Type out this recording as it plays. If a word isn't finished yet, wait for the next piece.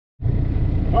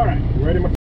All right, you ready,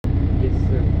 my? Yes,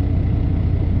 sir.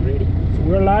 Ready. So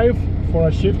we're live for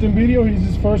a shifting video. He's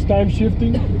his first time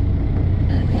shifting. I'm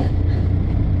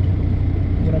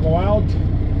gonna go out,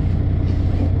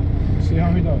 see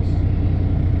how he does.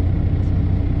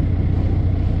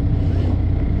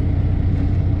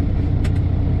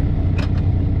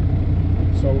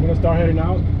 So we're gonna start heading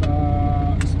out.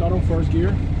 Start on first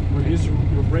gear. Release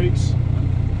your brakes.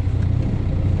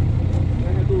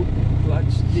 I have to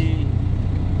clutch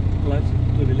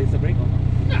to release the brake or not?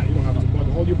 Nah, you don't have to. But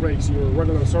hold your brakes. Your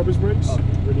regular service brakes. Okay.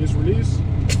 Release.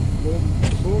 Boom,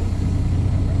 boom.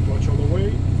 Clutch all the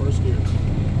way. First gear.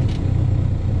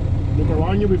 Look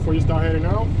around you before you start heading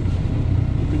out.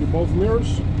 Look at your both mirrors.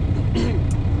 Just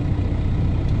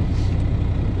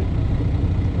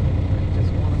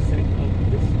want to set up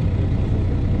this.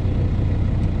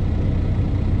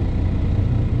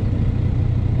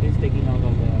 It's taking out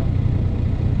all the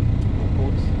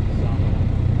hose.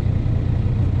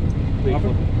 Wait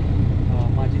for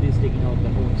Majid is taking out the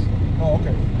hose. Oh,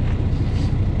 okay.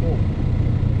 Cool.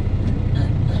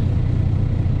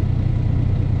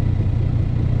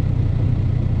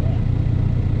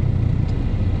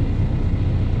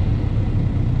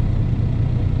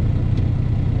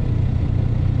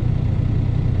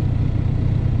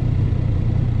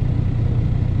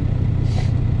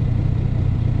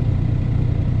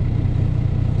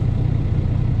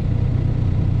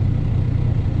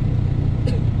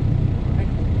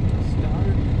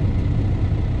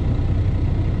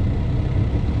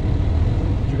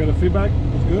 Feedback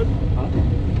is good? Huh?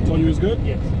 Told you it's good?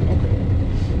 Yes. Okay.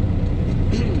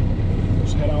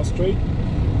 Just head out straight.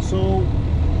 So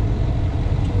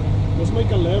let's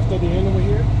make a left at the end over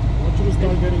here. I want you to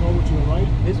start getting over to the right.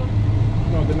 This one?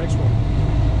 No, the next one.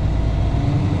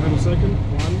 Wait a second.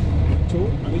 1,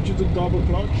 2. I need you to double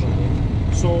clutch.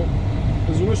 So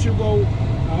as soon as you go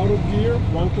out of gear,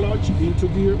 one clutch, into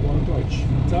gear, one clutch.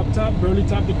 Tap, tap, barely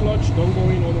tap the clutch, don't go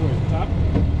in all the way. Tap,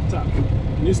 tap.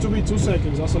 It needs to be 2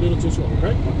 seconds, that's a little too slow,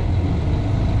 okay?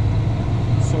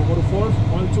 So go to fourth,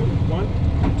 1, 2, 1,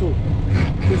 2.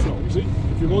 Too slow, you see?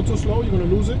 If you go too slow, you're gonna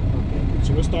lose it. Okay.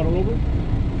 So let's start all over.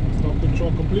 Stop the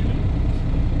truck completely.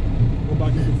 Go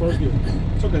back into first gear.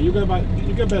 It's okay, you get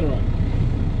better at it.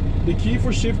 The key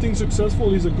for shifting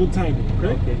successful is a good timing,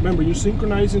 okay? Remember, you're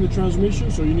synchronizing the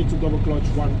transmission, so you need to double clutch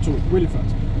 1, 2, really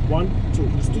fast. 1, 2,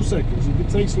 just 2 seconds. If it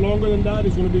takes longer than that,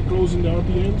 it's going to be closing the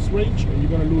RPMs range, and you're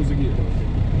going to lose the gear.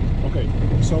 Okay,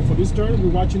 so for this turn, we're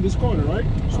watching this corner, right?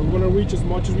 So we're going to reach as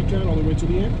much as we can all the way to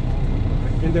the end,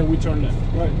 and then we turn left,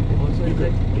 right? Also, is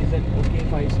that okay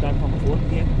if I start from fourth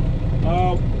gear?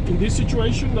 In this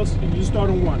situation, you start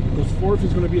on 1, because fourth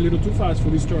is going to be a little too fast for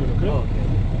this turn, okay? Oh, okay.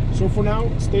 So for now,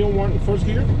 stay on 1 first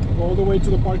gear, go all the way to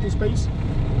the parking space.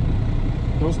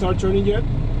 Don't start turning yet,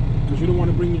 because you don't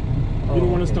want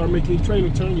to start making a trailer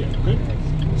turn yet, okay?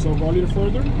 So go a little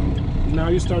further. Now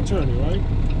you start turning, right?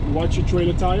 You watch your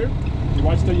trailer tire, you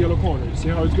watch the yellow corner. You see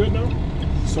how it's good now?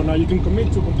 So now you can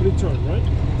commit to a complete turn, right?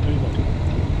 There you go.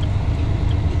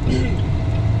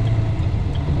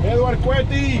 Edward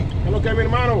Cueti, ¿qué es lo que es, mi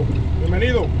hermano?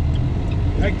 Bienvenido.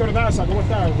 Héctor Daza, ¿cómo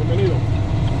estás? Bienvenido.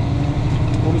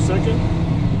 Go to second,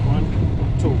 1,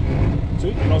 2.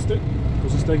 See, lost it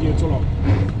because it's taking it too long.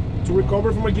 To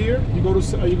recover from a gear, you go to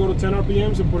 10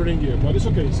 RPMs and put it in gear. But it's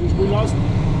okay since we lost.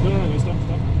 No,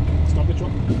 stop the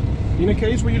truck. In a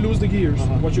case where you lose the gears,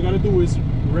 what you got to do is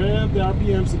rev the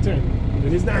RPMs to 10.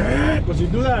 And it's not because you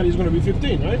do that, it's going to be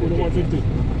 15, right? We don't want 15.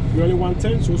 We only want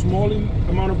 10, so small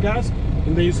amount of gas,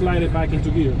 and then you slide it back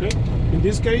into gear. Okay. In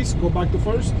this case, go back to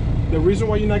first. The reason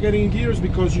why you're not getting in gear is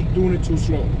because you're doing it too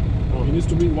slow. It needs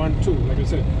to be 1, 2, like I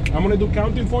said. I'm gonna do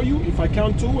counting for you. If I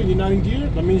count 2 and you're not in gear,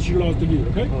 that means you lost the gear,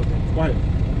 okay? Okay. Go ahead.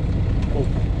 Oh.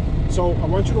 So I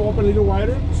want you to open a little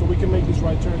wider so we can make this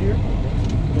right turn here.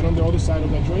 Get on the other side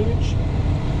of that drainage.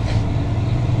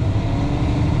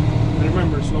 And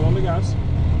remember, slow on the gas.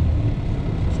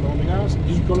 Slow on the gas. You're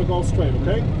just gonna go straight,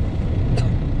 okay?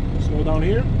 Slow down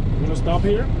here. We're gonna stop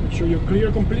here. Make sure you're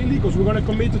clear completely because we're gonna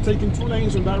commit to taking 2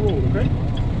 lanes on that road, okay?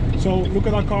 So look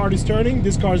at that car, it's turning,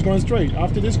 this car is going straight.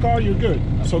 After this car, you're good.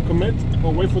 So commit,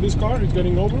 or wait for this car, it's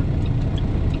getting over.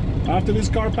 After this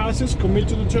car passes, commit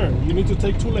to the turn. You need to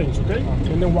take 2 lanes, okay?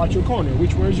 And then watch your corner.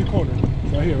 Where is your corner?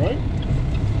 Right here, right?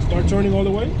 Start turning all the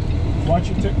way. Watch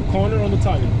your corner on the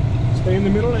tire. Stay in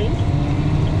the middle lane.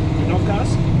 Enough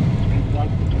gas. 1,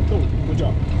 2, good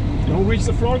job. Don't reach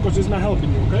the floor because it's not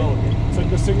helping you, okay? Take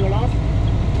the signal off.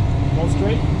 Go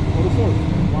straight, go to fourth.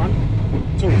 1,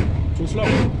 2, too slow.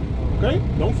 Okay,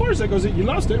 don't force it because you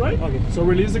lost it, right? Okay. So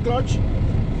release the clutch,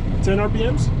 10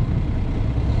 RPMs.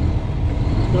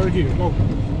 Third gear, go.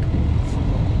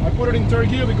 I put it in third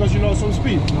gear because you lost some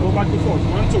speed. Go back to fourth.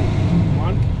 1, 2.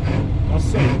 1.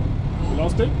 Lost second. You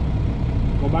lost it.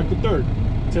 Go back to third.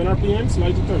 10 RPM,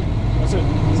 slide to third. That's it.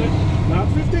 That's it. Not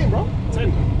 15, bro.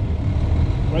 10.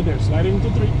 Right there. Slide it into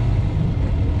 3.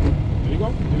 There you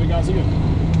go. Give it gas again.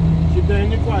 Keep the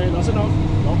engine quiet. That's enough.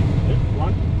 Go. Okay.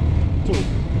 1, 2.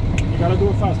 You gotta do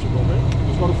it faster, bro. Okay?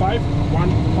 Let's go to 5. 1,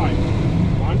 5.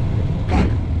 1,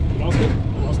 5. You lost it.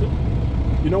 You lost it.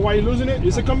 You know why you're losing it?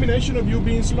 It's a combination of you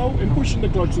being slow and pushing the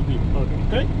clutch too deep.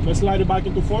 Okay? Let's slide it back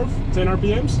into fourth. 10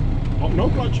 RPMs. Oh, no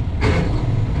clutch.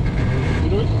 You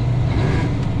do it.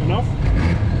 Enough.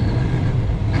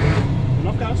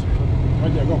 Enough gas.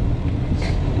 Right there, go.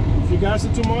 If you gas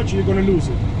it too much, you're gonna lose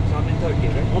it. So I'm in third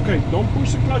gear, right? Okay, don't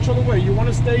push the clutch all the way. You want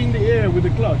to stay in the air with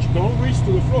the clutch. Don't reach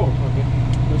to the floor. Okay.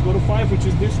 Let's go to 5, which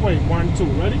is this way. 1, 2.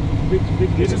 Ready?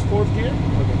 This is fourth gear.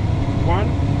 Okay. 1,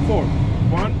 4.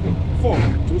 1, 4.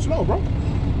 Too slow, bro.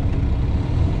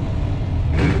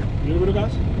 A little bit of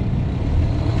gas.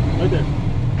 Right there.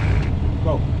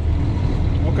 Go.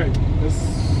 Okay,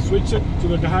 let's switch it to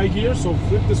the high gear. So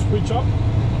flip the switch up.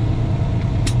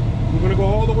 We're gonna go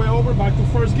all the way over back to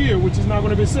first gear, which is now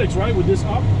gonna be 6, right? With this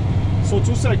up. So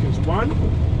 2 seconds. 1,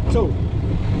 2.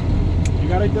 You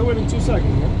gotta do it in 2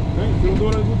 seconds, bro. Okay? If you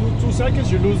don't do it in 2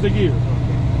 seconds, you lose the gear.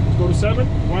 Let's go to 7.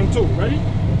 1, 2. Ready?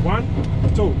 1,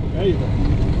 2. There you go.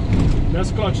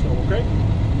 That's clutch though, okay?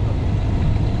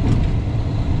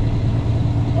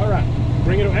 Alright.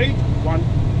 Bring it to 8. 1,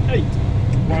 8.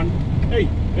 1, 8.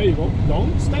 There you go.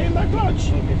 Don't stay in that clutch.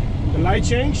 Okay. The light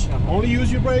change, only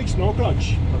use your brakes, no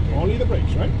clutch. Okay. Only the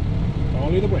brakes, right?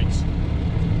 Only the brakes.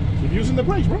 Keep using the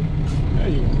brakes, bro. There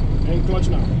you go. And clutch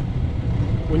now.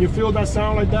 When you feel that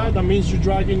sound like that, that means your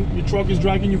truck is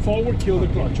dragging you forward, kill the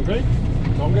clutch, okay?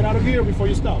 Don't get out of gear before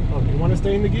you stop. Okay. You want to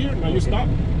stay in the gear, now you stop.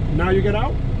 Now you get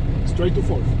out, straight to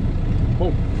fourth.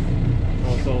 Boom.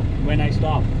 Oh, so when I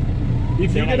stop,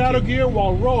 If you get out of gear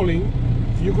while rolling,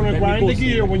 you're going to grind the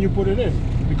gear when you put it in.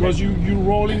 Because you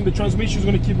rolling, the transmission is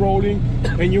going to keep rolling,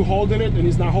 and you holding it, and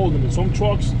it's not holding it. Some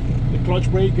trucks, the clutch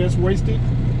brake gets wasted,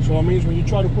 so that means when you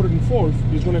try to put it in fourth,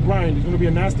 it's going to grind. It's going to be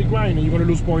a nasty grind, and you're going to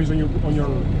lose points on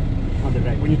on the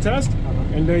right. when you test,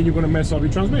 and then you're going to mess up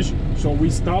your transmission. So we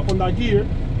stop on that gear,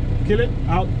 kill it,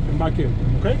 out, and back in.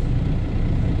 Okay?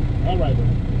 All right. Then.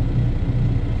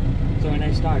 So when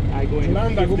I start, I go in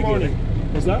Yolanda, good morning.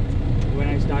 What's that? When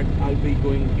I start, I'll be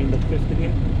going in the 5th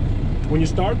gear. When you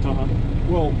start,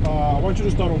 well, I want you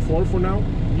to start on 4 for now.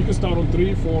 You can start on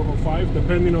 3, 4, or 5,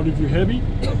 depending on if you're heavy.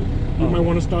 You might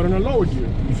want to start on a lower gear.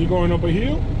 If you're going up a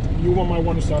hill, you might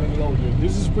want to start in a lower gear.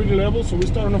 This is pretty level, so we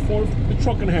start on a 4. The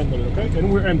truck can handle it, okay?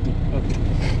 And we're empty. Okay.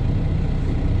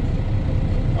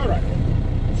 All right.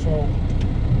 So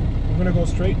we're gonna go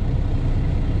straight.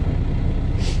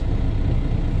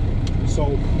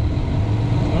 So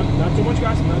not too much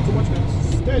gas, not too much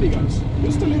gas. Steady gas.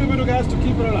 Just a little bit of gas to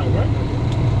keep it alive, right?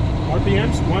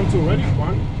 RPMs, 1, 2, ready?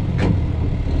 1.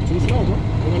 Too slow, bro.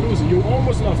 You're gonna lose it. You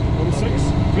almost lost it. Go to 6.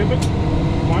 Flip it.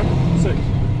 1, 6.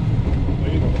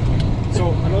 There you go.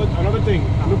 So another thing.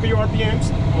 Look at your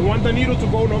RPMs. I want the needle to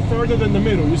go no further than the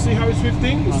middle. You see how it's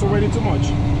 15? It's already too much.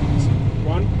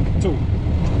 1, 2.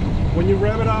 When you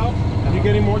rev it out, you're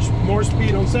getting more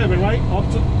speed on 7, right? Up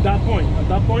to that point. At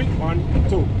that point, 1,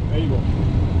 2. There you go.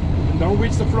 And don't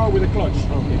reach the floor with the clutch.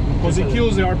 Okay. Because it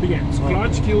kills the RPMs.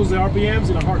 Clutch kills the RPMs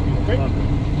in a heartbeat, okay?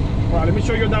 All right, let me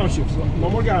show you a downshift. So, no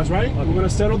more gas, right? We're gonna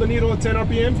settle the needle at 10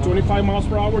 RPM, 25 miles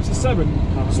per hour to 7.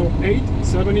 So 8,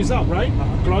 7 is up, right?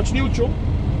 Clutch neutral,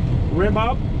 rev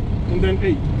up, and then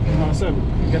 8,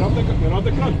 7. Get off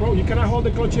the clutch, bro. You cannot hold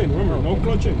the clutch in. Remember, no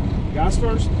clutch in. Gas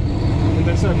first, and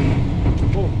then 7.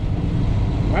 Boom.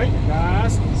 Right?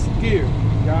 Gas, gear.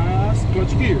 Gas,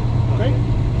 clutch, gear. Okay?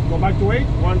 Go back to 8.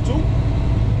 1, 2.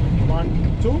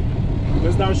 1, 2.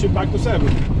 Let's downshift back to 7.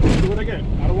 Let's do it again.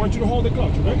 I don't want you to hold the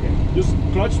clutch, okay? Just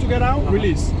clutch to get out,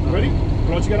 release. Ready?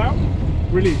 Clutch get out,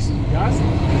 release. Gas.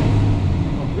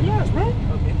 Relax, bro.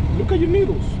 Okay. Look at your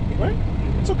needles, right?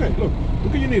 It's okay. Look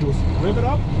at your needles. Rev it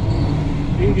up,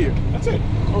 in gear. That's it.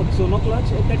 Oh, so no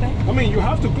clutch at that time? I mean, you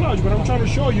have to clutch, but I'm trying to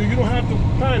show you, you don't have to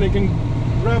panic and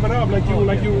rev it up like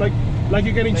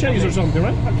you're getting chased or something,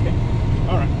 right? Okay.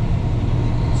 All right.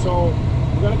 So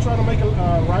we're gonna try to make a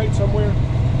right somewhere.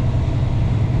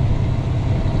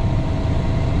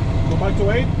 Go back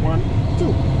to 8. 1,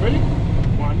 2. Ready?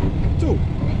 1, 2.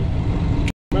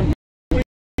 Remember, when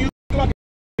you clock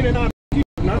in and out of gear,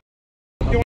 not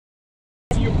you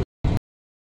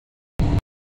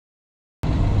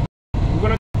we're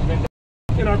gonna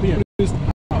in RPM.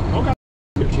 Okay.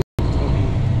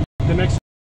 The next.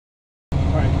 All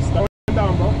right. Slow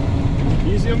down, bro.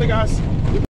 Easy on the gas.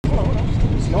 Hold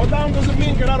on. Slow down doesn't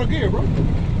mean get out of gear, bro.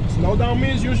 Slow down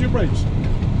means use your brakes.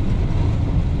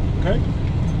 Okay?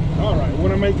 All right, we're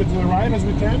gonna make it to the right as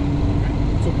we can.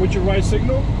 So put your right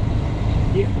signal.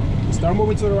 Yeah. Start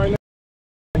moving to the right.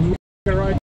 And you get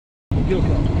right. Heel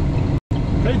crawl.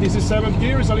 Okay, this is 7th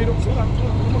gear. It's a little. Slow down.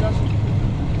 Oh my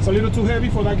gosh. It's a little too heavy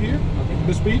for that gear. Okay.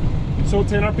 The speed. So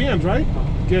 10 RPMs, right?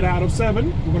 Get out of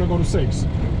 7. We're gonna go to 6.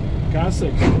 Gas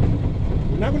 6.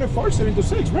 We're not gonna force it into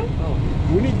 6, bro. Oh.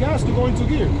 We need gas to go into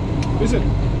gear. Listen,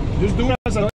 just do it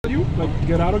as I tell you. Like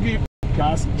get out of gear.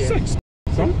 Gas 6.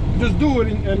 So just do it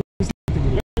and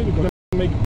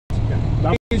make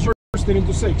that means you're forced it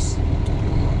into 6.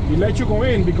 We let you go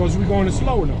in because we're going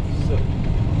slow enough. So.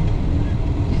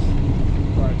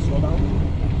 All right, slow down.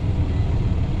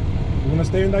 We're gonna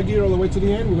stay in that gear all the way to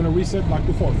the end. We're gonna reset back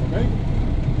to 4th, okay?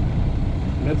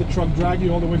 Let the truck drag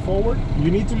you all the way forward.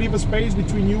 You need to leave a space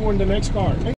between you and the next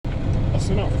car. Okay? That's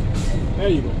enough. There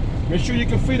you go. Make sure you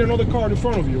can fit another car in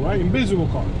front of you, right? Invisible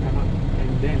car.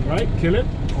 And then, right? Kill it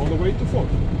all the way to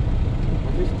 4th.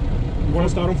 You want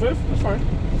to start on 5th? That's fine.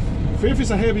 5th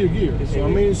is a heavier gear, so that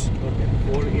means... Okay,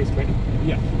 4 is better.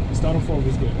 Yeah, start on 4th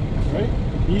is good, right?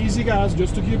 Easy gas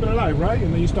just to keep it alive, right?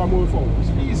 And then you start moving forward. It's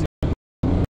easy.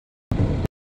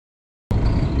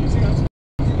 Easy gas.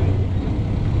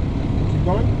 Keep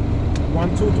going. 1,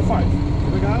 2 to 5.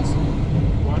 Give the gas.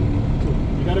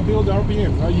 1, 2. You got to build the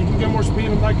RPM, right? You can get more speed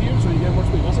on that gear, so you get more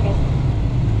speed. That's enough.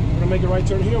 We're going to make a right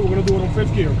turn here. We're going to do it on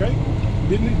 5th gear, okay?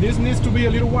 This needs to be a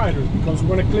little wider because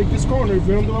we're going to click this corner if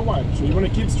we don't do it wider. So you're going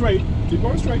to keep straight. Keep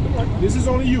going straight. Don't worry. This is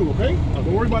only you, okay?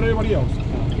 Don't worry about everybody else.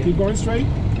 Okay. Keep going straight.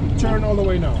 Turn all the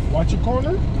way now. Watch your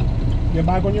corner. Get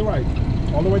back on your right.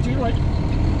 All the way to your right.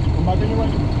 Come back on your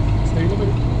right. Stay in the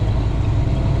middle.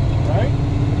 Right?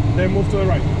 Then move to the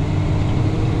right.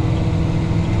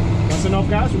 That's enough,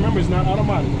 guys. Remember, it's not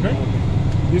automatic, okay?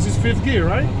 This is 5th gear,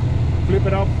 right? Flip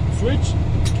it up. Switch.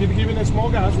 Keep giving that small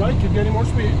gas, right? Keep getting more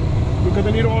speed. Look at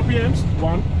the needle RPMs.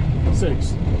 1,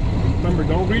 6. Remember,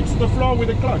 don't reach the floor with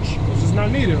the clutch because it's not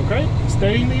needed, okay?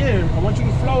 Stay in the air. I want you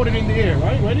to float it in the air,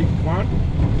 right? Ready? 1,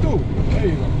 2. There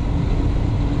you go.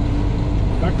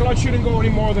 That clutch shouldn't go any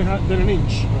more than an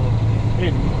inch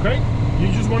in, okay?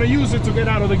 You just want to use it to get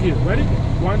out of the gear. Ready?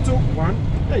 1, 2, 1.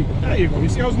 Hey, there you go. You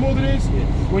see how smooth it is? Yes.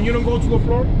 When you don't go to the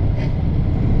floor?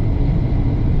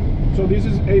 So this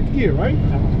is 8th gear, right?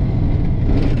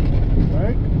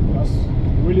 Right? That's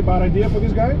a really bad idea for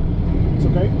this guy. It's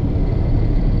okay.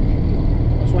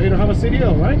 That's why you don't have a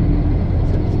CDL, right?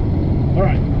 All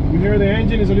right. You hear the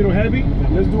engine is a little heavy.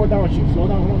 Let's do a downshift. Slow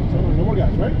down. Hold on. Slow down. No more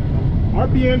gas, right?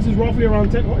 RPMs is roughly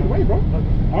around 10. Oh, wait, bro.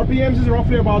 RPMs is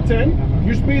roughly about 10.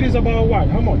 Your speed is about what?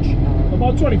 How much?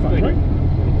 About 25, right?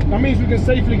 That means we can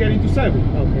safely get into 7.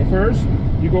 Okay. First,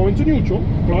 you go into neutral,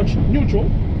 clutch, neutral.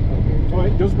 Okay. All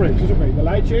right, just brakes. It's okay. The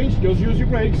light change, just use your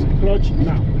brakes, clutch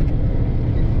now.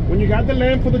 When you got the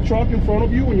lamp for the truck in front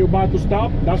of you, when you're about to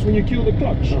stop, that's when you kill the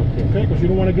clutch. Okay? Because you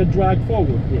don't want to get dragged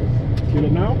forward. Yes. Kill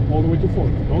it now, all the way to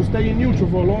 4th. Don't stay in neutral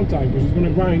for a long time because it's going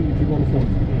to grind if you go to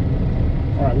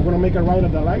 4th. All right, we're going to make a right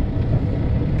at the light.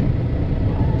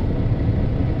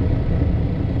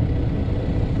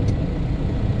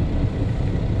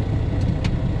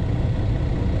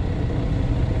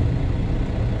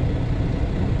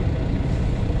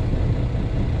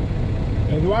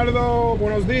 Eduardo,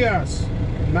 buenos dias.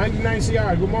 99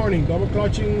 CR, good morning. Double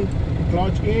clutching,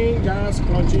 clutch in, gas,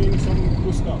 clutching, some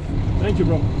good stuff. Thank you,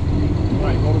 bro. All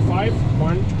right, go to 5,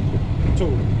 1, 2.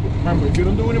 Remember, if you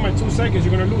don't do it in my 2 seconds,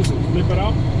 you're gonna lose it. Flip it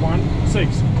up, 1,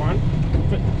 6,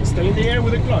 1. Stay in the air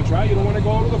with the clutch, right? You don't want to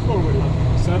go to the floor with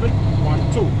it. 7,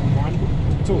 1, 2,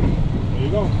 1, 2. There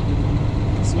you go.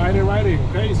 Slide it right in,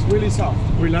 okay? It's really soft.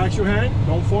 Relax your hand,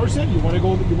 don't force it. You want to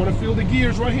go. You want to feel the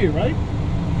gears right here, right?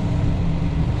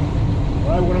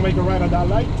 All right, we're gonna make a right at that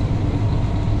light.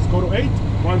 Let's go to 8,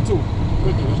 1, 2.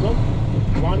 Quickly, let's go.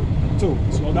 1, 2.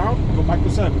 Slow down. Go back to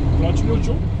 7. Clutch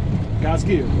neutral. Gas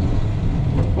gear.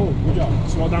 Oh, good job.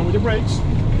 Slow down with your brakes.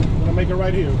 We're gonna make it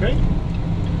right here, okay?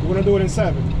 We're gonna do it in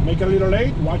 7. Make it a little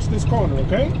late. Watch this corner,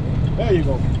 okay? There you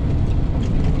go.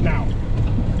 Now,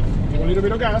 give a little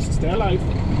bit of gas. Stay alive.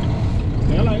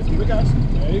 Stay alive. Give it gas.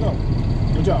 There you go.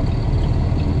 Good job.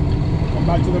 Come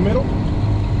back to the middle.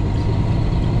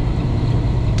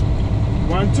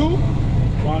 1, 2.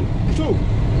 1, 2.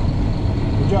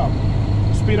 Good job.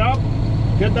 Speed up.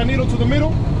 Get that needle to the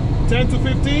middle. 10 to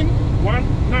 15.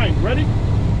 1, 9. Ready?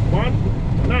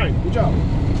 1, 9. Good job.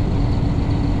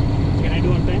 Can I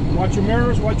do on 10? Watch your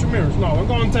mirrors. Watch your mirrors. No, I'm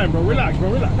going 10, bro. Relax,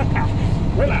 bro. Relax.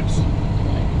 Relax.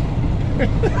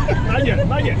 Not yet.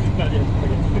 Not yet. Not yet.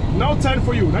 Okay. No 10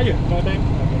 for you. Not yet. No 10?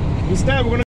 Okay. Instead,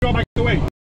 we're going to go back to 8.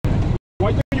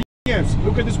 Right there, RPMs.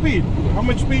 Look at the speed. How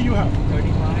much speed you have?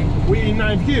 35. We in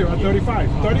 9th gear at 35.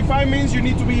 35 means you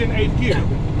need to be in 8th gear.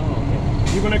 Oh,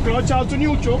 okay. You're gonna clutch out to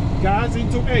neutral, gas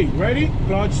into 8. Ready?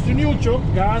 Clutch to neutral,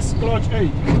 gas, clutch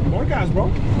 8. More gas,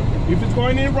 bro. If it's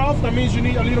going in rough, that means you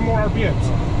need a little more RPMs.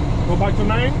 Go back to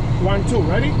 9, 1, 2.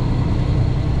 Ready?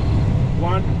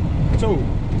 1, 2.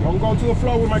 Don't go to the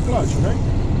floor with my clutch, okay?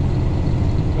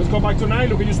 Let's go back to 9.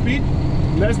 Look at your speed.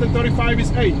 Less than 35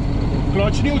 is 8.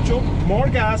 Clutch neutral, more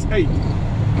gas, 8.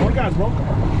 More gas, bro. Come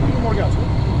on. A little more gas, bro.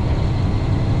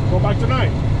 Go back to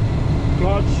 9.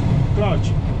 Clutch,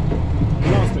 clutch.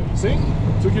 Lost it. See?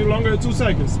 Took you longer than 2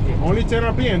 seconds. Only 10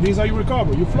 RPM. These are you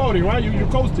recover. You're floating, right? You're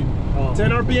coasting.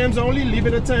 10 RPMs only. Leave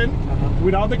it at 10.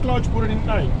 Without the clutch, put it in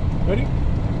 9. Ready?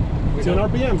 10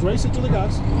 RPMs. Race it to the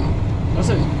gas. That's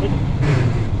it. Ready?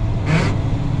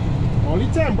 Only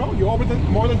 10, bro. You over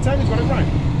more than 10 is gonna grind.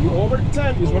 You over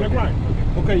 10 is gonna grind.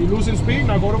 Okay, you're losing speed.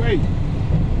 Now go to 8.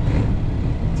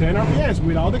 10 RPMs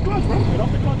without the clutch, bro. Get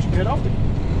off the clutch. Get off the.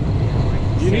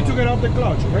 You need to get off the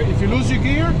clutch, right? If you lose your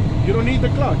gear, you don't need the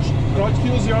clutch. Clutch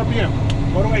kills the RPM.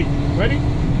 Go to 8. Ready?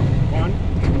 1,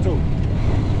 2.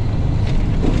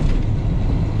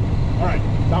 All right.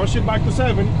 Downshift back to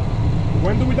 7.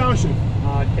 When do we downshift?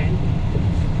 10.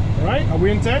 All right. Are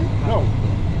we in 10? No.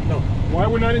 No. Why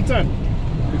we're not in 10?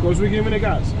 Because we're giving the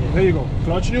gas. There you go.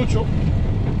 Clutch neutral.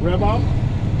 Rev out.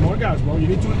 More gas, bro. You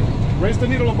need to raise the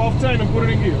needle above 10 and put it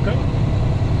in gear, okay?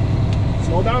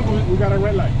 Slow down. We got a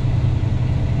red light.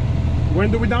 When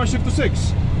do we downshift to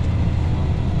 6?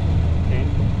 10.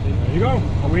 There you go.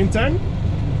 Are we in 10?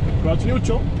 Clutch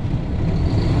neutral.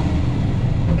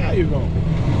 There you go.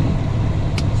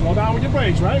 Slow down with your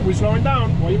brakes, right? We're slowing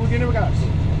down while you're getting the gas.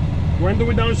 When do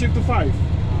we downshift to 5?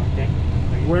 10.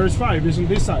 Where is 5? It's on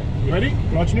this side. Ready?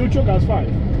 Clutch neutral, gas 5.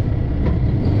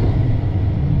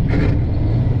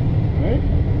 Right?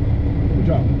 Good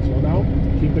job. Slow down.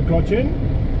 Keep the clutch in.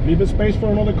 Leave the space for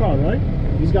another car, right?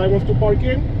 This guy wants to park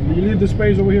in. You leave the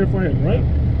space over here for him, right?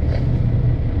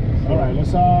 All right,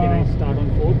 let's Can I start on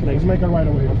 4th? Like, let's make it right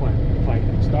away.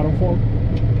 5. Start on 4.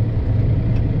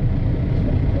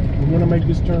 We're gonna make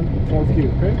this turn 4th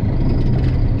gear, okay?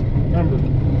 Remember,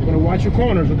 you're gonna watch your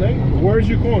corners, okay? Where's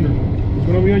your corner? It's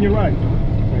gonna be on your right.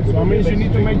 So that means you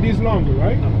need to make these longer,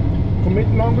 right? Commit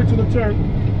longer to the turn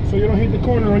so you don't hit the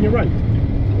corner on your right.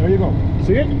 There you go.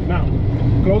 See it? Now,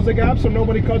 close the gap so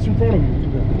nobody cuts in front of you.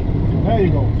 There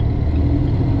you go.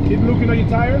 Keep looking at your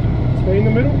tire. Stay in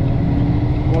the middle.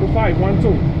 Go to 5. 1, 2.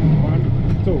 1,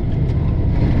 2.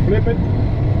 Flip it.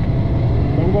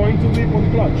 Don't go in too deep on the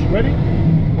clutch. Ready?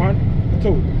 1,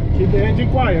 2. Keep the engine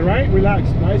quiet, right? Relax.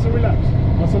 Nice and relaxed.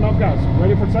 That's enough gas.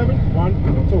 Ready for 7? 1,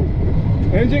 2.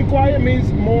 Engine quiet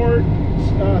means more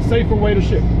safer way to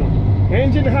shift.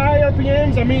 Engine high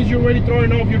RPMs, that means you're already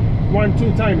throwing off your 1,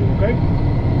 2 timing, okay?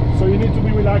 So you need to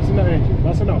be relaxed in the engine.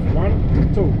 That's enough.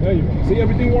 1, 2. There you go. See,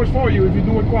 everything works for you if you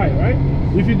do it quiet, right?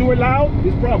 If you do it loud,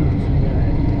 it's problems.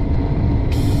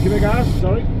 Give it gas,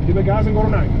 sorry. Give it gas and go to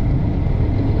 9.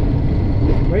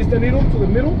 Raise the needle to the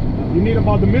middle. You need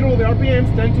about the middle of the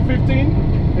RPMs, 10 to 15,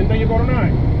 and then you go to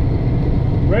 9.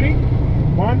 Ready?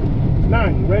 1,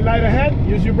 9. Red light ahead,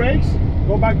 use your brakes.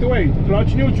 Go back to 8.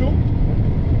 Clutch neutral,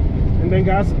 and then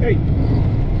gas 8.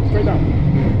 Straight down.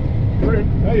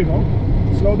 There you go.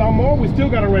 Slow down more. We still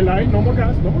got a red light. No more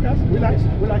gas. No more gas. Relax.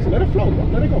 Relax. Let it flow.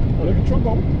 Let it go. Let the truck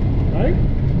go. Right?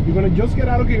 You're gonna just get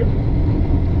out of gear.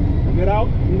 Get out,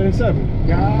 and then 7.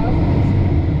 Gas.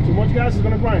 Too much gas is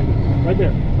gonna grind it. Right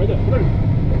there. Right there. Put it in.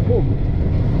 Boom.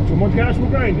 Too much gas will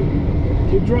grind it.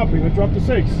 Keep dropping. Let's drop to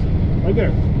 6. Right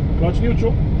there. Clutch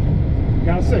neutral.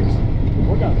 Gas 6.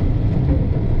 More gas. A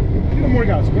little more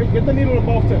gas. Okay? Get the needle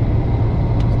above 10.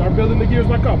 Start building the gears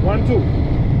back up. 1, 2.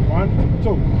 1,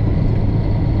 2.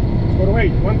 Go to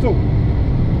 8. 1, 2.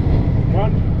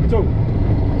 1, 2.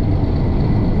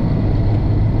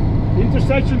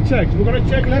 Intersection checks. We're gonna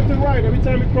check left and right every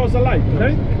time we cross a light,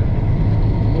 okay?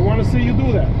 We want to see you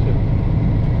do that.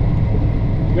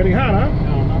 Getting hot, huh?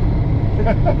 No.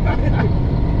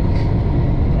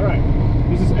 All right.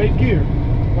 This is 8th gear.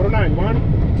 Go to 9. 1,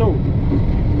 2.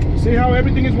 See how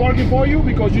everything is working for you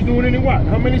because you're doing it in what?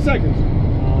 How many seconds?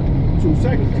 2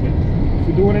 seconds. If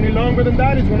you do it any longer than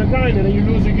that, it's gonna grind it and you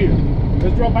lose your gear.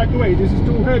 Let's drop back to 8. This is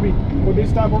too heavy for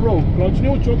this type of road. Clutch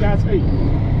neutral, gas 8.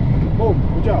 Boom,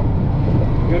 good job.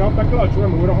 Get off that clutch.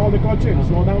 Remember, we don't hold the clutch in.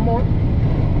 Slow down more.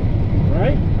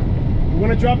 Alright? We're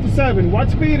gonna drop to 7.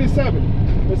 What speed is 7?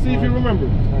 Let's see if you remember.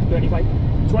 25.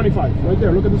 25, right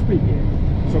there. Look at the speed.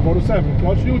 So go to 7.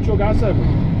 Clutch neutral, gas 7.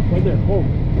 Right there, boom.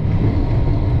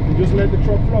 You just let the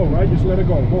truck flow, right? Just let it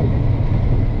go, boom.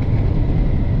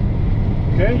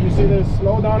 Okay, you see the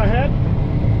slow down ahead?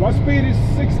 What speed is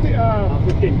 60?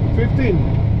 15. 15.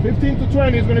 15 to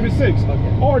 20 is going to be 6.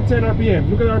 Okay. Or 10 RPM.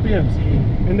 Look at the RPMs.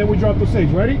 And then we drop to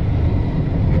 6. Ready?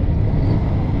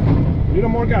 A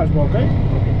little more gas, bro, okay?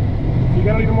 If you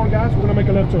got a little more gas, we're going to make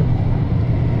a left turn.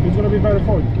 It's going to be better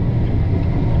for you.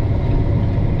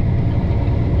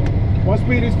 What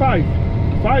speed is 5?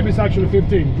 5 is actually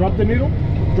 15. Drop the needle.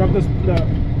 Drop the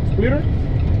splitter.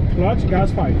 Clutch,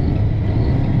 gas 5.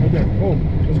 Right there. Boom.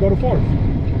 Let's go to 4th.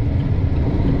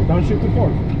 Downshift to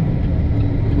 4th.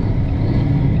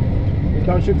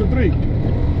 Downshift to 3.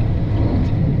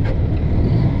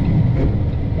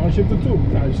 Downshift to 2.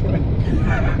 Nice, right?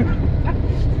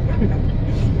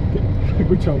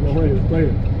 Good job, bro. Right here. Right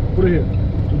here. Put it here.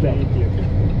 Good job.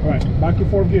 Alright, back to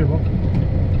 4th gear, bro.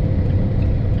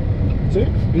 See?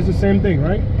 It's the same thing,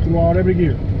 right? Throughout every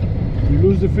gear. You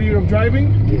lose the fear of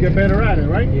driving, you get better at it,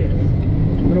 right? Yes.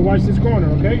 I'm gonna watch this corner,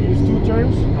 okay? It's 2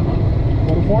 turns.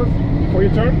 Go to 4th. Before you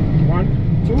turn. 1,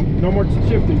 2. No more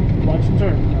shifting. Watch the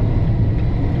turn.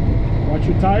 Watch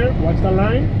your tire. Watch the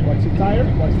line. Watch your tire.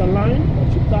 Watch the line.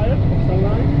 Watch your tire. Watch the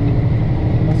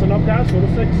line. That's enough gas. Go to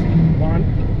 6. 1.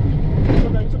 It's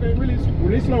okay. It's okay. Release.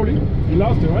 Release slowly. You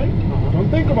lost it, right? Don't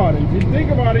think about it. If you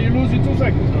think about it, you lose your 2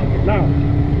 seconds. Now.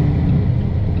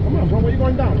 Come on, bro. Where you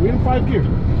going down? We're in 5 gear.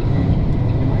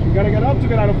 You gotta get up to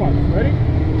get out of 5. Ready?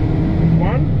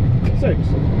 1, 6.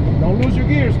 Don't lose your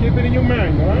gears. Keep it in your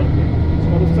mind, alright? Let's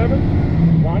go to 7.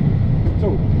 1,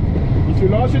 2. If you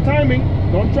lost your timing,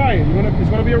 don't try it. It's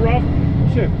gonna be a rough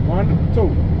shift. 1,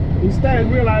 2.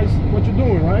 Instead, realize what you're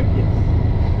doing, right? Yes.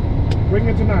 Bring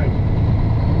it to 9.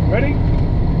 Ready?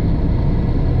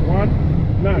 1,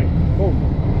 9. Boom.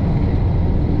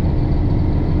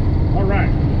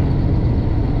 Alright.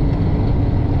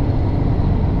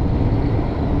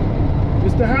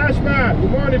 Mr. Hashman,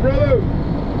 good morning, brother.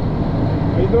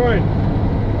 How you doing?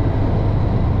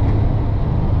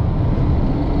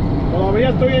 Todavía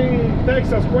estoy en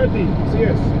Texas, Cueti. Así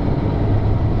es.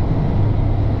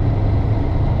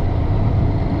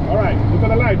 All right, look at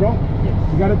the light, bro. Yes.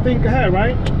 You gotta think ahead,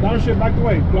 right? Downshift back the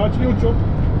way. Clutch neutral.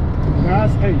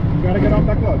 Gas 8. You gotta get off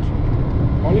that clutch.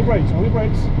 Only brakes, only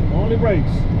brakes, only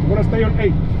brakes. You're gonna stay on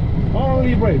 8.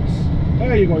 Only brakes.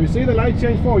 There you go. You see the light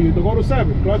change for you to go to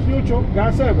 7. Clutch neutral,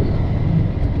 gas 7.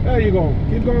 There you go.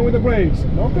 Keep going with the brakes.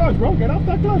 No clutch, bro. Get off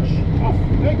that clutch. Off.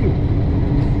 Thank you.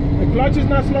 The clutch is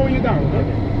not slowing you down, okay?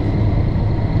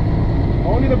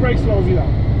 Only the brake slows you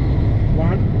down.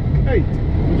 1, 8.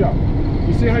 Good job.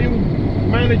 You see how you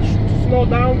manage to slow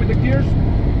down with the gears?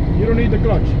 You don't need the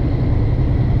clutch.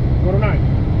 Go to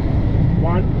 9.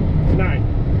 1, 9.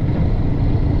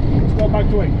 Let's go back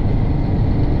to 8.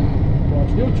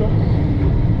 Clutch neutral.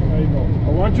 There you go. I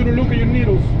want you to look at your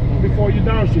needles before you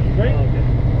downshift, okay? Okay.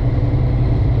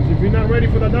 Because if you're not ready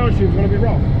for the downshift, it's going to be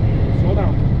rough. Slow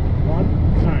down.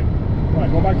 1, 9. Right,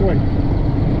 go back to 8.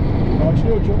 Clutch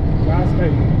neutral. Gas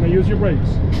 8. Now use your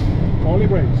brakes. Only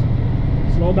brakes.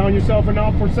 Slow down yourself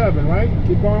enough for 7, right?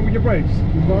 Keep going with your brakes.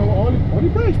 Keep going with only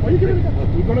brakes. Why are you giving it?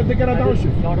 You're going to get a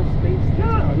downshift. A lot of space.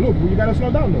 Yeah, look, you got to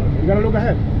slow down though. You got to look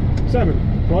ahead.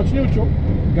 7. Clutch neutral.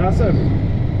 Gas 7.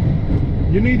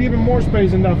 You need even more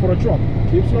space than that for a truck.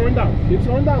 Keep slowing down. Keep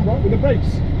slowing down, bro, with the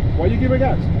brakes. Why are you giving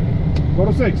gas? Go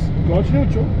to 6. Clutch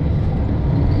neutral.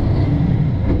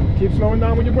 Keep slowing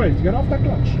down with your brakes. Get off that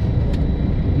clutch.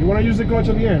 You want to use the clutch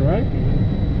at the end, right?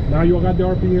 Now you got the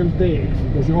RPM there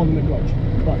because you're holding the clutch.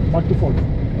 Right, back to 4.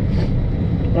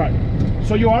 Right.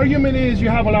 So your argument is you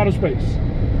have a lot of space.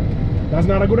 That's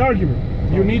not a good argument.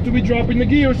 You need to be dropping the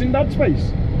gears in that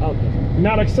space. Okay.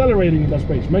 Not accelerating in that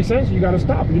space. Make sense? You got to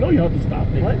stop. You know you have to stop,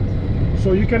 right?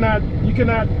 So you cannot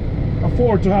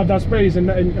afford to have that space and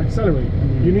accelerate.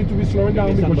 You need to be slowing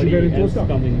down because you get into a stop.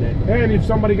 And if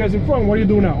somebody gets in front, what do you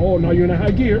do now? Oh, now you're in a high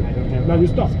gear. Now you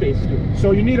stop. Space too.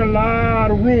 So you need a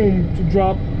lot of room to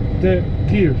drop the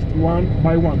gears one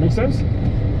by one. Make sense?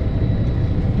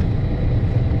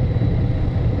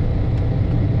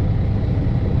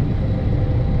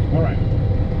 All right.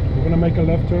 We're gonna make a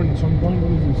left turn at some point.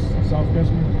 What is this? South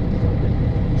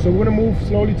Kesman? So we're gonna move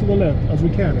slowly to the left as we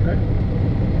can, okay?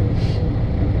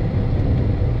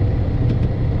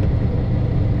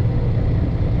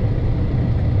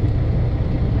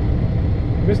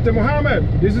 Mr.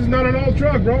 Mohammed, this is not an old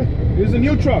truck, bro. This is a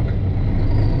new truck.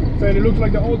 Saying it looks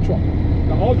like the old truck.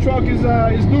 The old truck is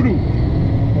doo-doo.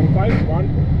 1, 5, 1,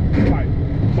 5.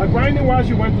 My grinding was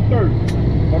you went to 3rd.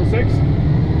 Go to 6.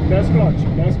 That's clutch.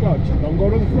 That's clutch. Don't go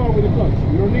to the floor with the clutch.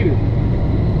 You don't need it.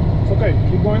 It's okay.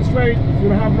 Keep going straight. If you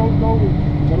don't have no,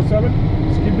 go to 7.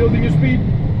 Just keep building your speed.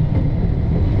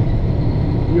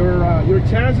 Your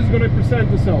chance is going to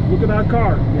present itself. Look at that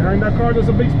car. Behind that car, there's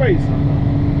a big space.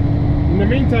 In the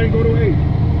meantime, go to 8.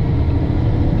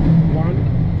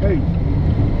 8.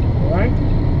 Alright?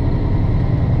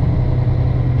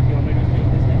 You want me to stay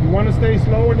this time? You want to stay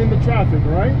slower than the traffic,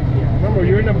 right? Yeah. Remember,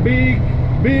 you're in a big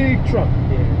truck.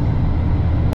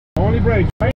 Yes. Only brakes,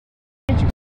 right? You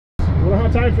don't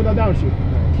have time for that downshift.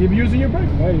 Keep using your brake.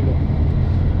 There you go.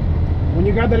 When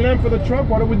you got the length for the truck,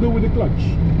 what do we do with the clutch?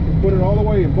 We put it all the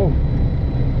way in, boom.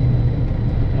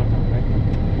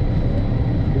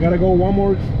 We gotta go one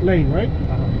more lane, right?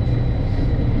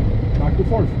 Back to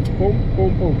forth. Boom,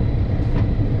 boom, boom.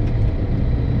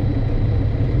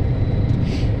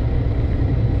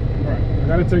 Alright, I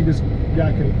gotta take this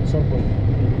jacket at some point.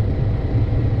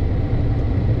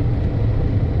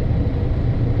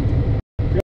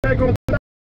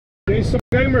 Jason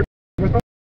Gamer.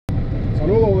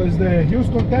 Saludos desde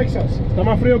Houston, Texas. Está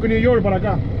más frío que New York para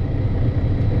acá.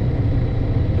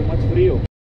 Too much frío.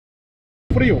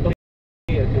 Frío.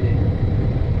 Here today.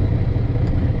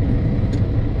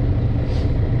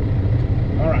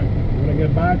 Alright, I'm gonna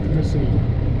get back to the scene.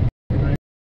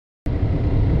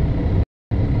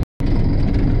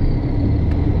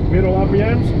 Middle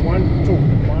RPMs, 1, 2,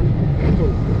 1,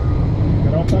 2.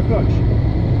 Get off that clutch.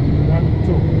 1,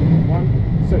 2, 1,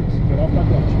 6. Get off that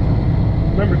clutch.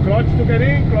 Remember, clutch to get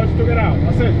in, clutch to get out.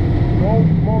 That's it. No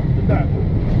more than that.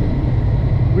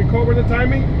 Recover the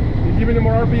timing. You're giving it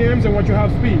more RPMs than what you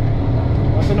have speed.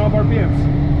 That's enough RPMs.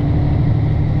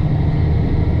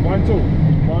 1, 2,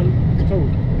 1, 2.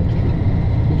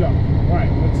 Good job. All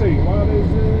right. Let's see. What is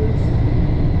this?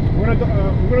 We're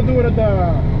gonna do it at the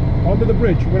under the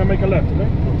bridge. We're gonna make a left, okay?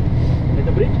 At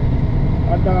the bridge?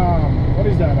 At the what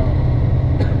is that?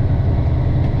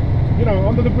 You know,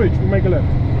 under the bridge, we make a left.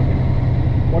 Okay.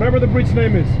 Whatever the bridge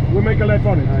name is, we make a left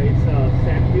on it. It's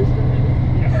Sam Houston, maybe?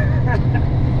 Yeah.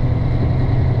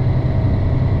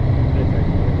 That's right.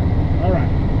 All right.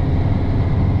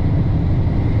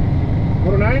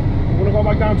 Go to 9. We're gonna go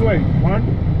back down to 8. 1,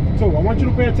 2. I want you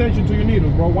to pay attention to your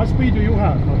needles, bro. What speed do you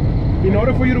have? Okay. In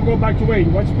order for you to go back to 8,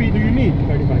 what speed do you need?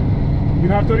 35. You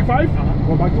have 35?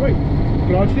 Go back to 8.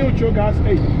 Clutch neutral, gas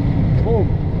 8. Boom.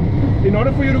 In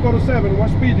order for you to go to 7, what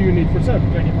speed do you need for 7?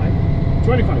 25.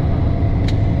 25.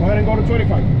 Go ahead and go to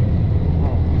 25.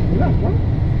 Oh. Relax, right?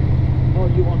 Oh,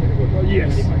 you want me to go to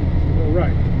Yes. 25? All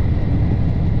right.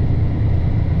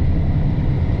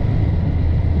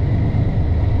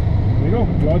 There you go.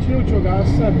 Clutch neutral, gas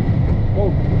 7.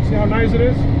 Oh, see how nice it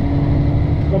is?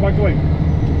 Let's go back to 8.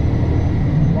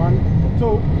 1, 2.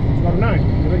 Let's go to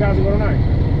 9. Give the gas and go to 9.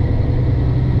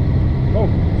 Go.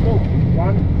 Let's go.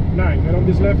 1, 9. Get on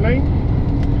this left lane.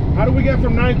 How do we get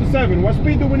from 9 to 7? What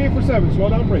speed do we need for 7? Slow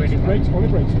down, brakes. 25. Brakes, only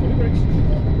brakes, only brakes.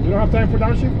 You don't have time for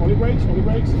downshift, only brakes, only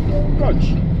brakes.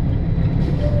 Clutch.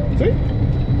 See?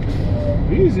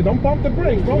 Easy, don't pump the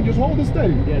brakes, bro. Just hold it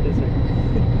steady. Yeah, that's it.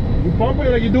 You pump it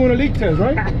like you're doing a leak test,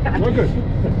 right? Not good.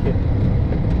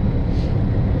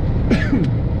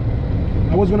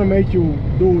 I was gonna make you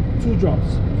do 2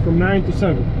 drops from 9 to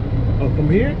 7. Okay. From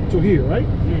here to here, right?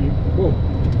 Mm-hmm. Boom.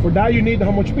 For that you need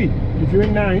how much speed? If you're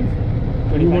in 9,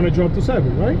 and you want to drop to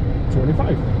 7, right?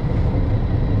 25.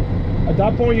 At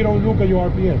that point, you don't look at your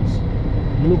RPMs.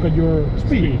 You look at your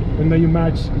speed, and then you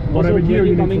match whatever also, gear when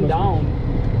you you're need for coming the down,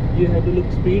 you have to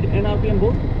look speed and RPM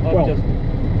both? Or Well, just...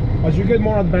 As you get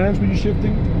more advanced with your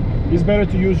shifting, it's better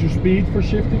to use your speed for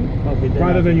shifting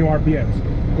rather than your RPMs.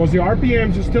 Because the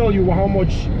RPMs just tell you how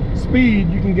much speed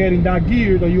you can get in that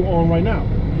gear that you're on right now.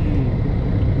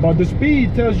 But the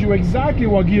speed tells you exactly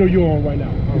what gear you're on right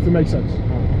now, if it makes sense.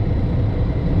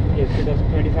 Yes, it does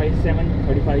 25 is 7,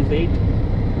 35 is 8,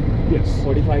 Yes.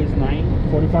 45 is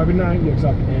 9, 45 and 9, yeah,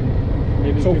 exactly. and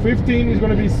maybe So 15 is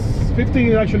going to be, 15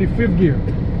 is actually 5th gear.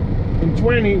 And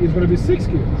 20 is going to be 6th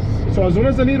gear. So as soon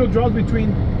as the needle drops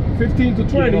between 15 to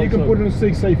 20, you can put it in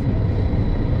 6 safely.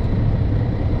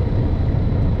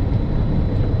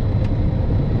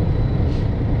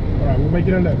 Alright, we'll make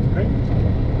it on left, okay?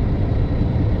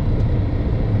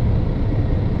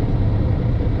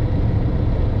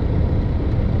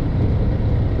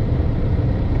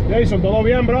 Jason, ¿todo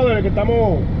bien, brother? Que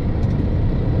estamos...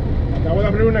 Acabo de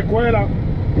abrir una escuela.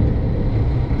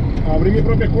 Abrí mi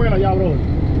propia escuela ya, brother.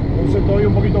 Entonces estoy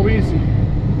un poquito busy.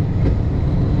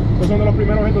 Estos son de los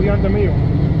primeros estudiantes míos.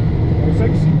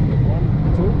 6. 1,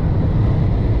 2.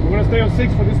 We're going to stay on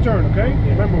 6 for this turn, okay?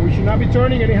 Yeah. Remember, we should not be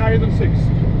turning any higher than 6.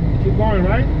 Keep going,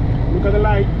 right? Look at the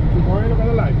light. Keep going, look at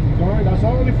the light. Keep going. That's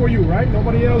only for you, right?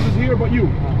 Nobody else is here but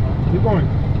you. Keep going.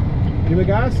 Give it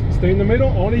gas. Stay in the middle.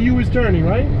 Only you is turning,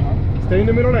 right? Stay in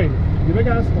the middle lane. Give it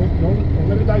gas. Don't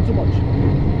let it die too much.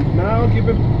 Now give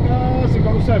it gas and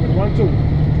go to 7. 1, 2.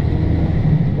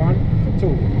 1,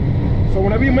 2. So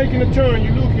whenever you're making a turn,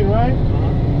 you're looking, right?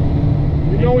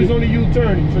 You know it's only you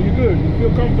turning, so you're good. You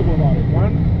feel comfortable about it.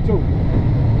 1, 2.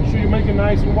 Make sure you make it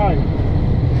nice and wide. 9.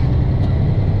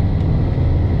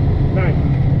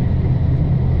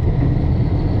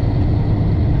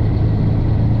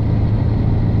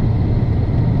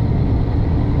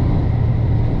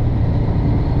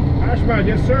 Ashman,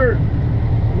 yes sir.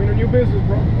 I'm in a new business,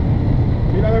 bro.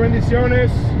 Mira de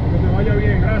bendiciones. Que te vaya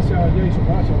bien. Gracias, Jason.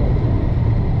 Gracias, bro.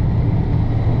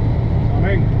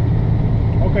 Amen.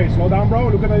 Okay, slow down, bro.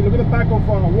 Look at the pack of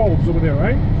wolves over there,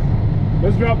 right?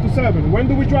 Let's drop to 7. When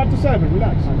do we drop to 7?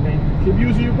 Relax. Okay. Keep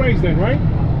using your brakes then, right?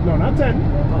 No, not 10.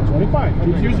 25.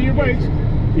 Keep using your brakes.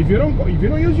 If you don't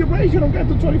use your brakes, you don't get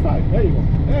to 25. There you go.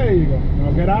 There you go.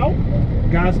 Now get out.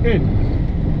 Gas in.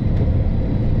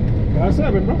 Gas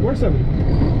 7, bro. Where's 7?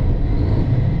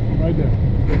 Right there.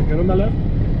 Get on the left.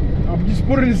 I'm just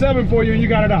putting in 7 for you and you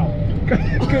got it out.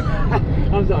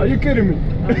 I'm sorry. Are you kidding me?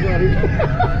 I'm sorry.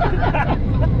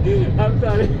 I'm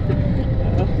sorry.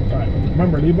 Alright,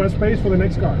 remember, leave my space for the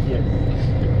next car. Yes.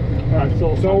 Alright,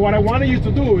 so what I wanted you to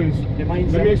do is, The let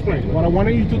mindset. me explain. What I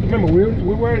wanted you to do, remember, we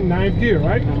were in 9th gear,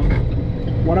 right?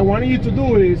 What I wanted you to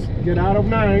do is get out of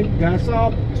 9, gas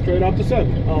up, straight up to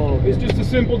 7. Oh, okay. It's just a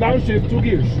simple downshift, 2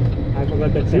 gears. I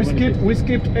forgot that 7. We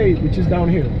skipped 8, which is down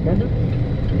here, remember?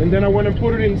 And then I went and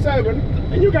put it in 7,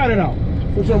 and you got it out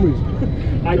for some reason.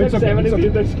 I got 7 it's if okay.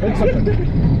 you touch. It's okay.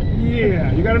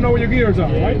 Yeah, you gotta know where your gears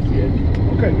are, right? Yes.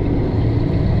 Okay.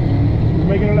 You're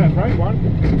making a left, right? 1,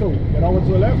 2. Get over to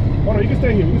the left. Oh no, you can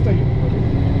stay here. You can stay here.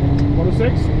 Go to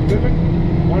 6. Pivot.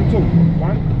 1, 2.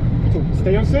 1, 2.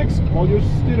 Stay on 6. Hold your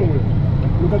steering wheel.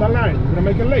 Look at that line. You're gonna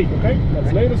make it late, okay?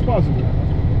 As late as possible.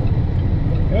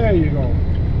 There you go.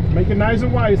 Make it nice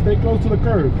and wide. Stay close to the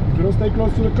curve. If you don't stay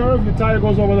close to the curve, your tire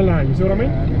goes over the line. You see what I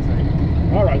mean?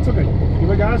 All right, it's okay. Give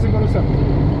it gas and go to 7.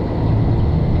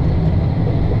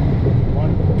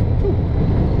 1, 2.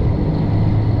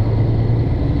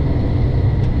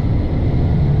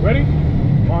 Ready?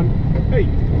 1, 8.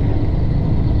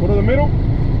 Go to the middle.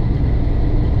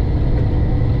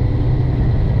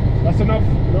 That's enough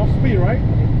speed, right?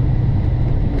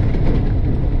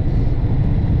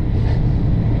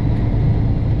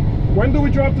 When do we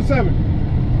drop to 7?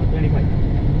 25.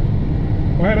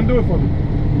 Go ahead and do it for me.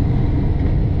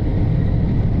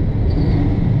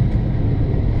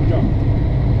 Good job.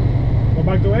 Go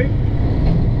back to 8.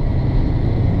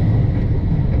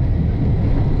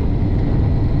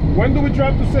 When do we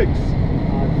drop to 6?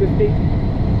 50.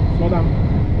 Slow down.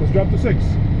 Let's drop to 6.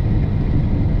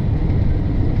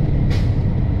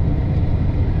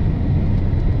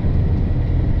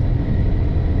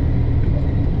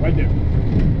 Right there.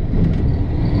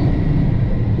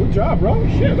 Good job, bro.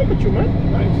 Shit, look at you, man.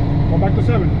 Nice. Go back to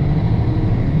 7.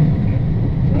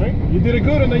 Alright? You did it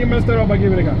good and then you messed it up by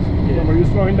giving it gas. Remember, you're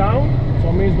slowing down, so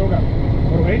it means no gas.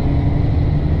 Go to 8.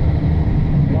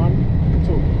 1,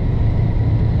 2.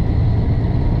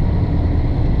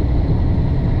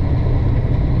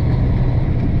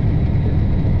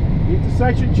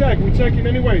 Section check. We check it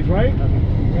anyways, right?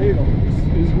 There you go.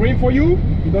 It's green for you.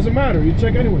 It doesn't matter. You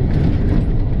check anyway.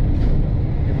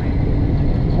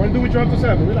 When do we drop to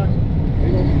 7? Relax. There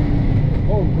you go.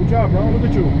 Oh, good job, bro. Look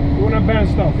at you doing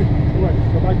advanced stuff. All right.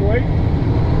 Go back to 8.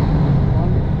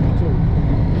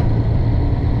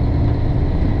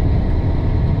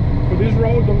 1, 2. For this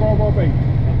road, don't go above 8.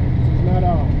 It's not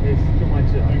It's too much.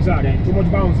 exactly too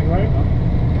much bouncing, right? All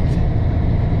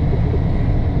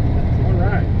right. All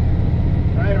right.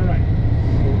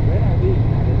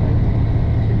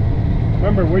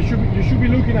 Remember, you should be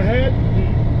looking ahead,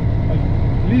 like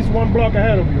at least 1 block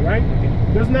ahead of you, right?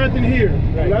 There's nothing here.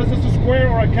 Right. Unless it's a square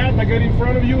or a cat that get in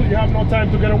front of you, you have no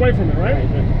time to get away from it, right?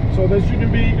 So there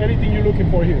shouldn't be anything you're looking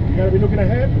for here. You gotta be looking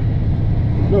ahead.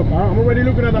 Look, I'm already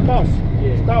looking at the bus.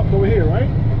 Yeah. Stopped over here, right?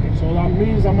 So that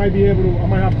means I might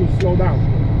have to slow down.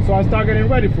 So I start getting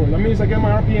ready for it. That means I get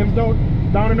my RPMs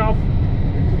down enough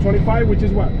to 25, which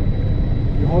is what?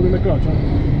 You're holding the clutch, huh?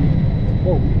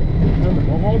 Whoa. Remember,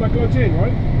 don't hold the clutch in,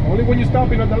 right? Only when you're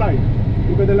stopping at the light.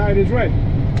 Look at the light is red.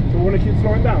 So we want to keep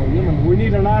slowing down. You remember, we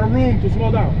need a lot of room to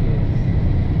slow down.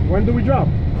 When do we drop?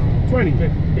 20.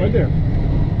 Right there.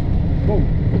 Boom.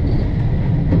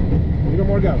 A little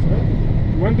more gas, right?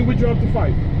 When do we drop to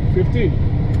 5? 15.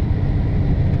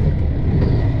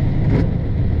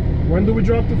 When do we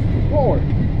drop to 4?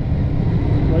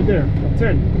 Right there.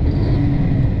 10.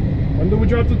 When do we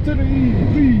drop to 3?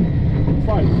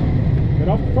 5. Get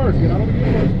off first. Get out of the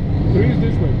gear first. 3 is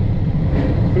this way.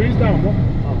 3 is down, bro.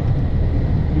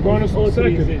 You're going to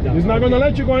second. It's not going to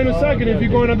let you go in a second if you're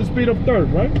going at the speed of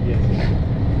 3rd, right? Yes.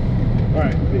 All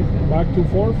right. Back to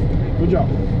 4th. Good job.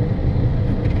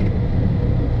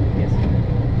 Yes.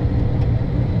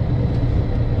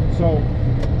 So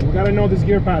we gotta know this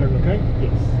gear pattern, okay?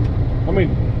 Yes. I mean,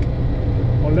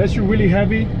 unless you're really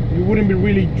heavy, you wouldn't be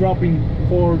really dropping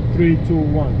 4, 3, 2,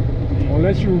 1.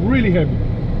 Unless you're really heavy.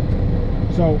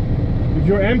 So, if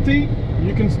you're empty,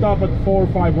 you can stop at 4,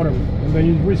 5, whatever, and then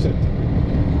you reset.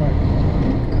 Right.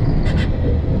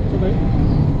 It's okay.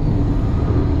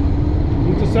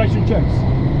 Intersection checks.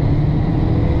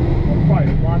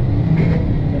 5.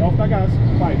 1. Get off the gas.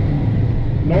 5.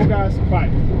 No gas.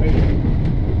 5.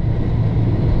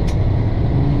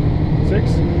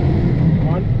 6.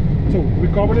 1, 2.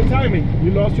 Recover the timing.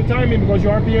 You lost your timing because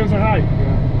your RPMs are high.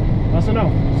 Yeah. That's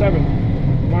enough. 7.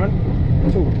 1,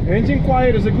 2. Engine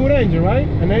quiet is a good engine, right?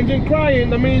 An engine crying,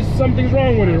 that means something's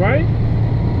wrong with it, right?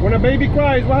 When a baby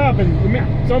cries, what happens? It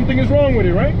means something is wrong with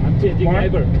it, right? I'm changing 1,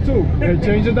 diaper. 2.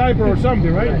 Change the diaper or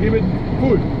something, right? Give it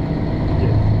food.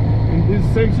 Yeah. In this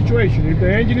same situation, if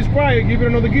the engine is quiet, give it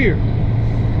another gear.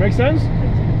 Make sense?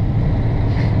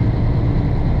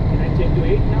 Can I change to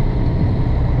 8 now?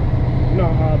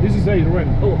 No, this is 8 already.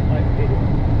 Oh, 8.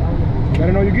 You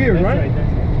gotta know your gears, That's right? right, that's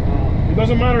right. It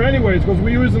doesn't matter anyways, because we're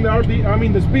using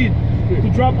the speed to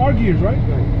drop our gears, right?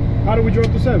 Right. How do we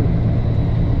drop to 7?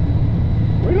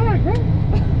 Relax, bro.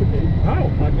 How?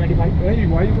 25. Hey,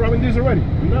 why are you grabbing this already?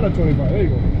 You're not at 25. There you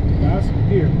go. Gas,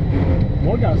 here.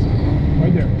 More gas.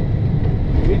 Right there.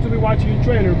 You need to be watching your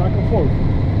trailer back and forth.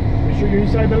 Make sure you're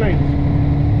inside the lanes.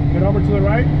 Get over to the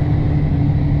right.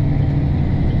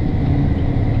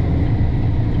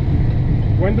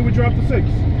 When do we drop to 6?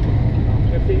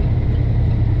 15.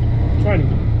 20.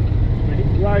 20.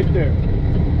 Right there.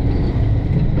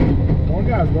 More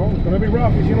gas, bro. It's gonna be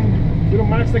rough if you don't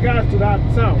match the gas to that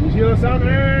sound. You see that sound?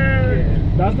 Yeah.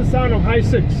 That's the sound of high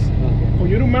 6. Okay. For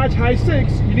you to match high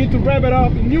 6, you need to rev it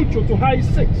up in neutral to high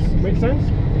 6. Make sense?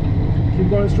 Keep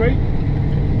going straight.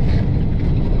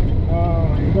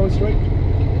 Keep going straight.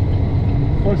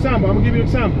 For example, I'm gonna give you an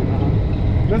example.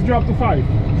 Let's drop to 5.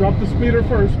 Drop the speeder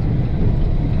first.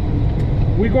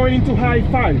 We're going into high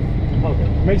 5. Okay.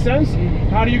 Make sense? Mm-hmm.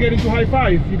 How do you get into high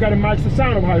 5? You gotta match the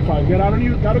sound of high 5. Get out of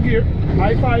gear,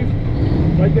 high 5,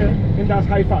 right there, and that's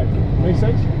high 5. Make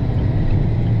sense?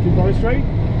 Keep going straight.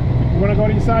 We're gonna go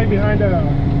inside behind the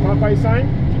Popeye sign.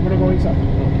 We're gonna go inside.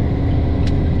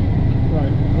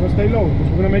 Right. We're gonna stay low because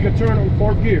we're gonna make a turn on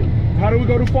 4th gear. How do we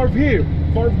go to 4th gear?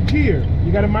 4th gear.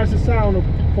 You gotta match the sound of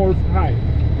 4th high.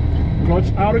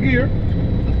 Clutch out of gear.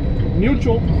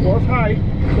 Neutral, 4th high,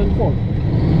 then 4th.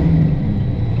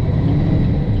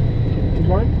 Keep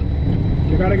going.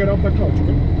 You gotta get off the clutch,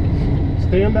 okay?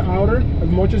 Stay on the outer as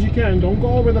much as you can. Don't go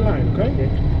over the line, okay?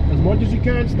 As much as you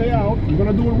can, stay out. You're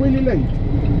gonna do it really late.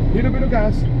 Little bit of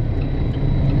gas.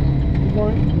 Keep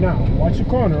going. Now, watch your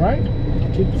corner, right?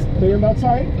 Stay on that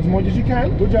side as much as you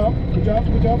can. Good job. Good job.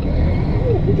 Good job.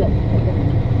 Ooh, good job.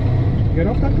 Okay. Get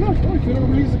off that clutch. Oh, if you don't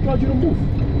release the clutch, you don't move.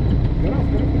 Get off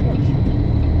the clutch.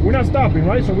 We're not stopping,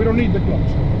 right? So we don't need the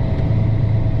clutch.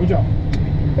 Good job.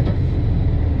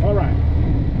 All right.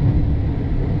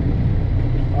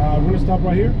 We're gonna stop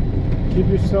right here. Keep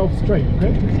yourself straight,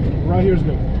 okay? Right here is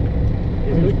good.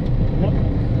 Yep.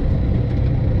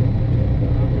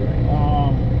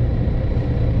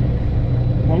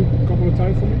 One couple of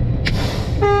times for me.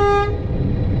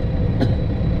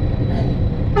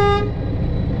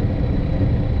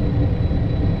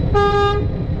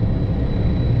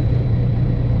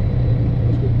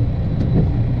 That's good.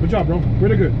 Good job, bro.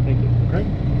 Really good. Thank you. Okay?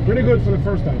 Really good for the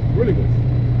first time. Really good.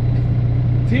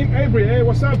 Team Avery. Hey,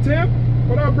 what's up, Tim?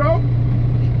 What up, bro?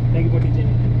 Thank you for teaching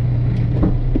me.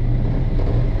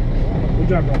 Good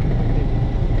job, bro.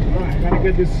 Alright, I gotta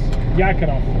get this jacket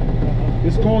off.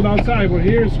 It's cold outside, but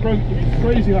here it's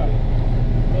crazy hot.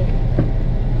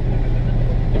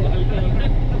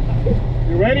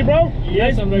 You ready, bro?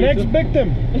 Yes, I'm ready. Next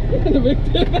victim. The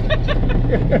victim.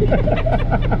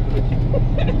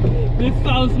 This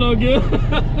sounds no good.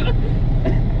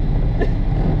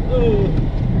 Oh.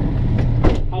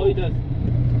 How he does?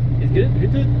 It's good? He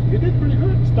did pretty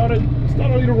good. Started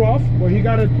a little rough, but he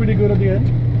got it pretty good at the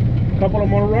end. Couple of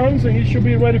more runs and he should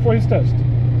be ready for his test.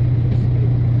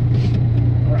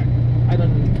 Alright. I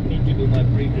don't need to do my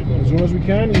pre-record. As soon as we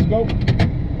can, let's go.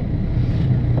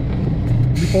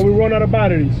 Before we run out of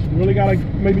batteries. We only got like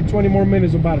maybe 20 more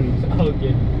minutes of batteries.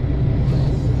 Okay.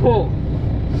 Oh.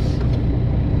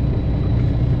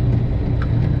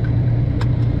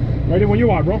 Ready when you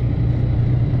are, bro.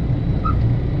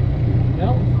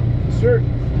 No? Sir.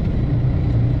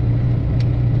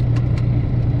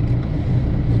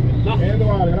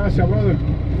 Eduardo, gracias, brother.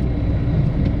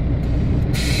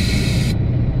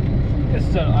 Yes,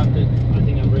 sir. I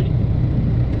think I'm ready.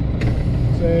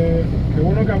 Qué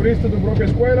bueno que abriste tu propia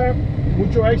escuela.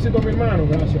 Mucho éxito, mi hermano.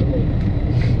 Gracias, brother.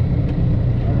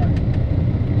 All right.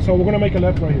 So we're gonna make a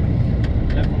left right here.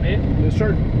 Left from here? Yes,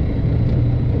 sir.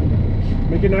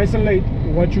 Make it nice and late.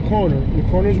 Watch your corner. Your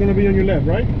corner is gonna be on your left,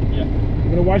 right? Yeah.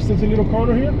 You're gonna watch this little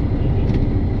corner here.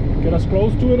 Get as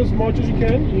close to it as much as you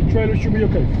can. Your trailer should be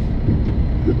okay.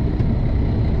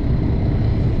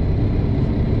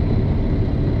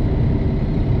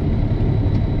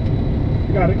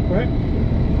 You got it. Go ahead.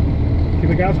 Keep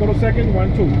the gas go to second.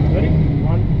 1, 2. Ready?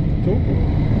 1, 2.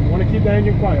 You want to keep the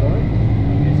engine quiet, all right?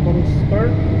 Let's go to third.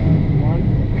 1.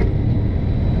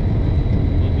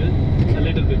 Good. A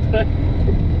little bit.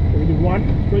 We do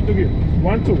 1 straight to gear.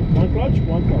 1, 2. 1 clutch,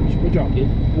 1 clutch. Good job. Okay.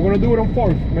 We're gonna do it on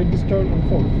fourth. Make this turn on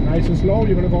fourth. Nice and slow.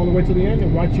 You're gonna go all the way to the end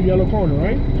and watch your yellow corner,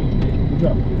 right? Good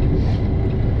job.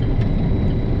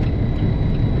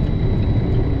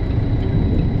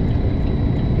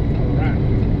 All right.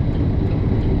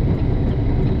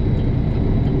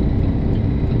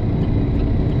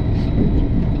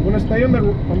 We're gonna stay on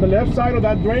the left side of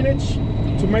that drainage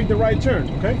to make the right turn.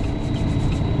 Okay?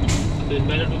 So it's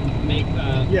better to make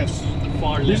Yes.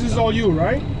 far left. This is all you,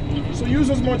 right? So use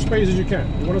as much space as you can.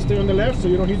 You want to stay on the left so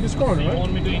you don't hit this corner, So you right?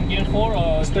 want me to in gear 4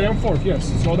 or? Stay on fourth,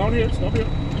 yes. Slow down here, stop here.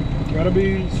 You gotta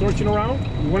be searching around.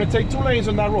 You want to take 2 lanes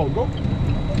on that road. Go.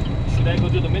 Should I go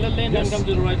to the middle lane Yes. then come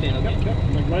to the right lane? Okay. Yep,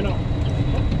 like right now.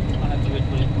 I have to wait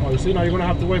for it. Oh, you see, now you're gonna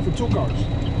have to wait for 2 cars.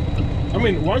 I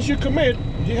mean, once you commit,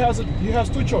 he has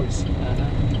 2 choices.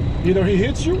 Either he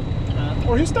hits you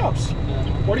or he stops.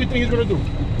 What do you think he's gonna do?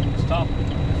 Stop.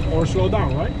 Or slow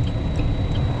down, right?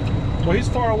 But he's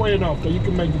far away enough that you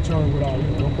can make the turn without you,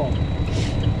 no problem.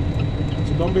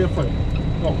 So don't be afraid.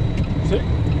 Go. See?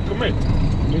 Commit.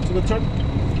 Commit to the turn.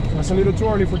 That's a little too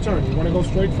early for turn. You want to go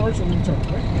straight first and then turn,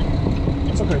 right?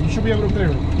 That's okay. You should be able to clear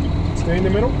it. Stay in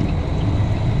the middle.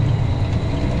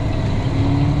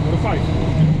 Go to 5.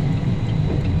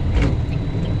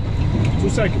 2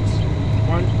 seconds.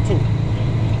 1, 2.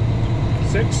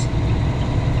 6.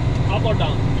 Up or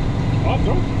down? Up,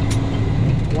 no?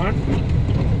 1,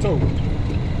 2. I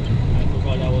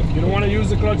forgot I was. You don't want to use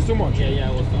the clutch too much. Yeah,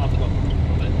 I was up.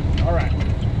 All right.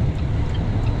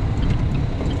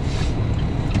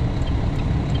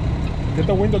 Get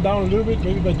the window down a little bit,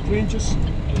 maybe by 3 inches.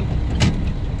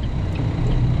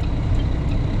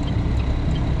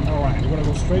 All right, we're gonna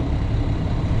go straight.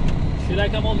 Should I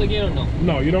come on the gear or no?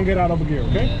 No, you don't get out of a gear,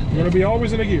 okay? Yeah. You're gonna be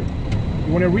always in a gear.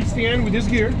 You wanna reach the end with this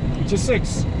gear, which is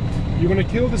 6. You're gonna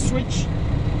kill the switch.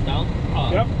 Down?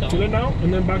 Up. Yep, Down. kill it now,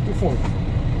 and then back to 4th.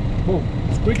 Boom,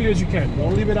 as quickly as you can.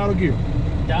 Don't leave it out of gear.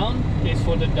 Down is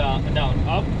for the down.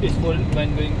 Up is for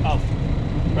when going up.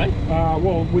 Right?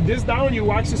 Well, with this down,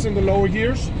 you access in the lower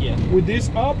gears. Yeah. With this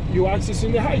up, you access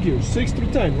in the high gears, 6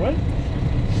 through 10, right?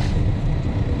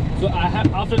 So I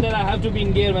have after that I have to be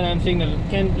in gear when I'm signal.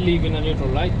 Can't leave in a neutral,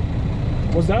 right?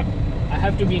 What's that? I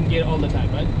have to be in gear all the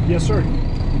time, right? Yes, sir.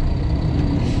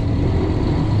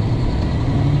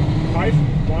 5,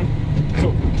 1,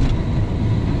 2,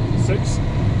 6.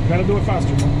 You gotta do it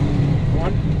faster.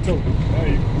 1, 2. There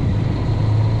you go.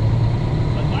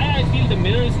 But why I feel the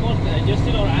mirror is not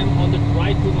adjusted or I'm on the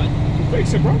right too much?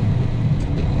 Fix it, bro. You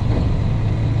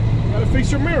gotta fix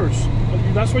your mirrors.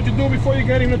 That's what you do before you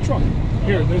get in the truck.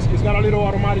 Here, it's got a little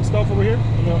automatic stuff over here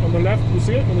on the left. You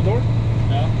see it on the door?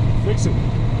 Yeah. Fix it.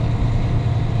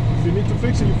 If you need to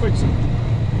fix it, you fix it.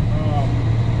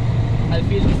 I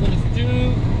feel this one is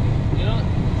too,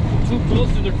 too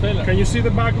close to the trailer. Can you see the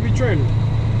back of your trailer?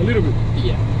 A little bit.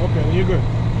 Yeah. Okay, then you're good.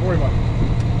 Don't worry about it.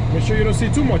 Make sure you don't see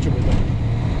too much of it then.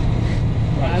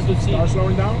 I have to see. Start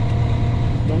slowing down.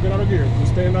 Don't get out of gear.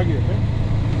 Just stay in that gear, okay?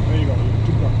 There you go.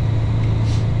 Keep going.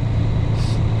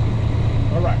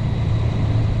 All right.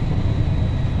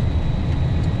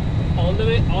 All the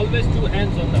way, always 2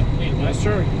 hands on the wheel, right? Yes,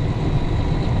 sir.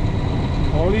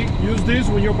 Only use this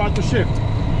when you're about to shift.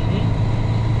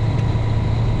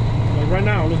 Like right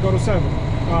now, let's go to 7.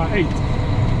 8.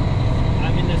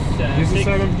 I'm in the This is 6.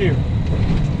 7th gear.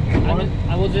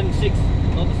 I was in 6,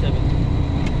 not the 7.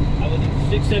 I was in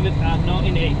 6, 7. I'm now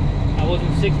in 8. I was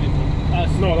in 6 before.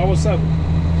 No, that was 7.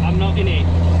 I'm now in 8.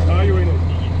 Now you're in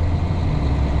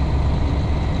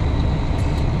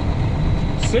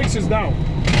 8. 6 is down.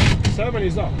 7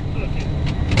 is up. Okay.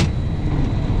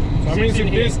 So that means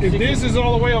if this is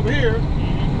all the way up here,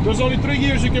 there's only 3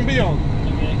 gears you can be on.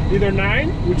 Okay. Either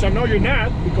 9, which I know you're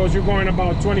not because you're going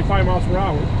about 25 miles per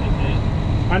hour. Okay.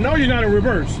 I know you're not in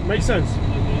reverse. Makes sense.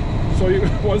 Okay. So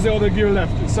what's the other gear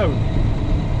left? It's 7.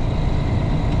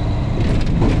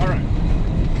 All right.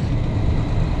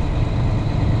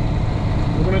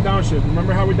 We're gonna downshift.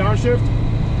 Remember how we downshift?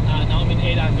 Now I'm in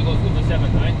 8. I have to go to the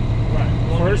 7, right? Right.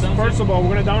 First of all,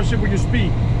 we're gonna downshift with your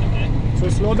speed. Okay. So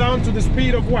slow down to the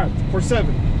speed of what? For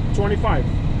 7, 25.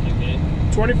 Okay.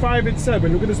 25, it's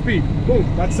 7. Look at the speed. Boom,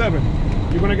 that's 7.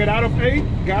 You're gonna get out of 8,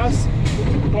 gas,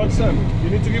 clutch 7. You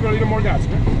need to give it a little more gas,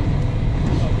 okay?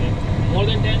 Okay. More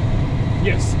than 10?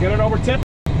 Yes, get it over 10.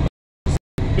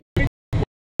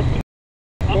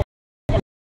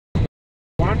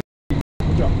 One,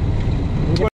 good job.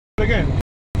 We'll go again.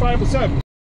 5 or 7.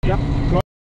 Yep, clutch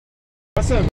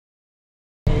 7.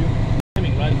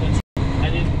 Timing, right? I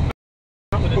did.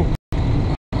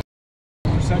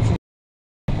 Reception.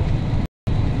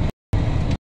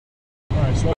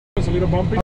 Alright, so it's a little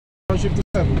bumpy. Shift to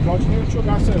 7. Clutch neutral,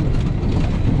 gas 7.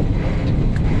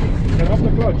 Get off the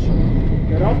clutch.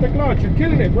 Get off the clutch. You're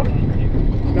killing it, bro.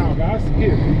 Now, guys,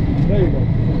 here. There you go.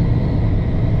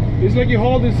 It's like you're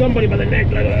holding somebody by the neck.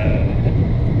 Like,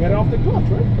 get off the clutch,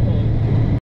 right?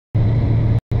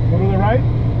 Go to the right.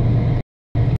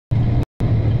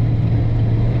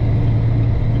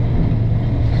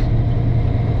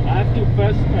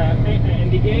 First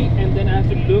indicate, and then I have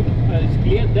to look it's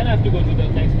clear, then I have to go to the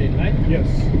next lane, right? Yes.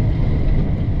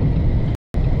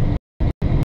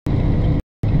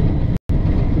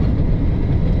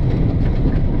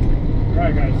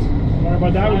 Alright guys, sorry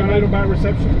about that, we're gonna have a bad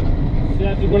reception.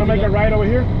 So We're gonna make a right over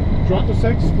here, drop to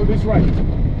 6 for this right.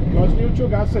 Clutch neutral,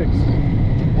 gas 6.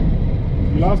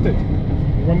 You lost it.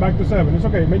 We're going back to 7. It's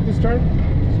okay, make this turn,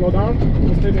 slow down,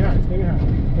 and stay behind, stay behind,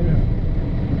 stay behind.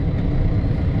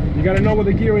 You gotta know what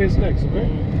the gear is next, okay?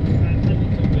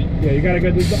 Yeah, you gotta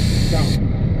get this down.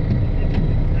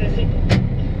 I think.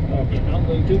 Okay, now I'm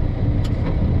going to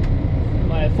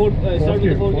my fourth start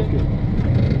with the 4 gear.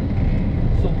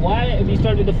 So why we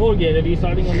start with the 4 gear? Are we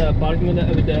starting on the parking with the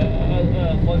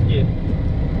first gear?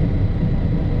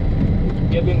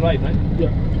 You're going right?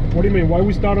 Yeah. What do you mean? Why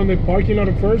we start on the parking lot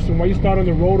at first, and why you start on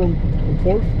the road on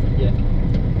 4th? Yeah.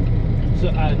 So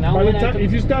now by the time,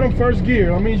 if you start on first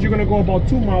gear, that means you're gonna go about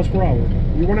 2 miles per hour.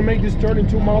 You wanna make this turn in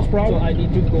 2 miles per hour? So I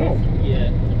need to go.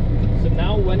 Yeah. So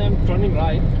now when I'm turning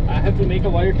right, I have to make a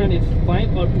wider turn. It's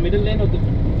fine, or middle lane, or the.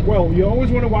 Well, you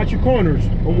always want to watch your corners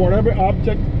or whatever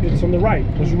object is on the right,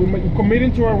 because we're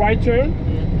committing to a right turn.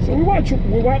 So we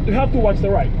have to watch the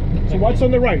right. So what's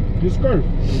on the right? This curve.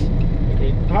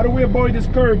 Okay. How do we avoid this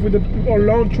curve with the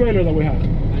long trailer that we have?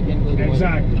 I can go.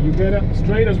 Exactly. You get it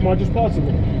straight as much as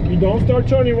possible. You don't start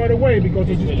turning right away, because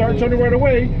if you start turning right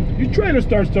away, your trailer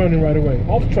starts turning right away,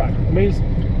 off track. It means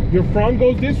your front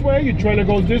goes this way, your trailer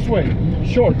goes this way.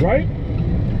 Short, right?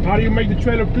 How do you make the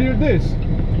trailer clear this?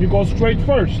 You go straight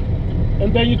first,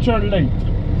 and then you turn late.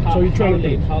 So you trailer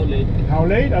late. How late? How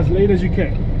late? As late as you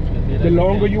can. The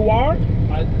longer you are,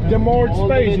 the more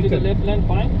space you take. The left lane,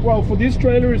 fine? Well, for this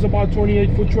trailer, it's about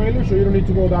 28-foot trailer, so you don't need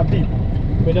to go that deep.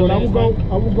 But I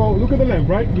will go, look at the length,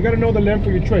 right? You gotta know the length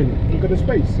of your trailer. Look at the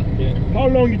space. Yeah. How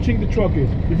long you think the truck is.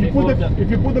 If you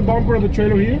put the bumper of the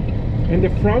trailer here, and the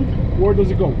front, where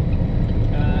does it go?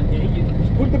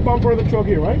 Put the bumper of the truck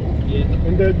here, right? Yeah.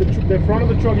 And the front of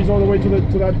the truck is all the way to the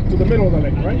middle of the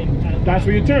lane, right? That's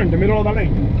where you turn, the middle of the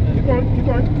lane. Keep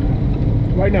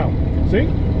going. Right now. See?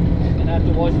 And I have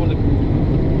to watch for the.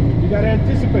 You gotta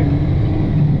anticipate.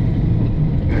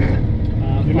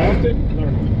 You lost it?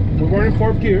 No. We're in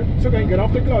 4th gear. It's okay, get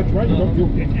off the clutch, right?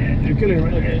 You're killing it,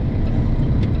 right? Okay.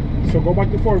 So go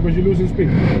back to 4th because you're losing speed.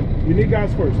 You need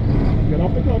gas first. Get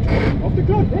off the clutch. Off the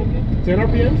clutch, bro. 10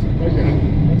 RPMs, right there.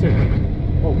 That's it.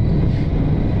 Oh.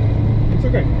 It's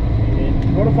okay.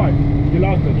 Go to 5. You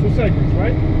lost it. 2 seconds,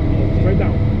 right? Straight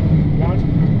down. Launch.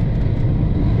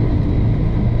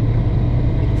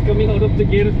 It's coming out of the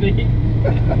gear is making.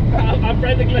 I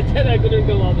pressed the clutch and I couldn't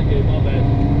come out of the gear. My bad.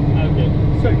 Okay.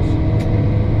 6.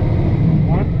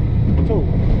 1, 2.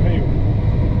 There you go.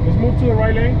 Let's move to the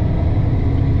right lane.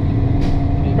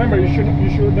 Remember, you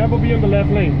should never be on the left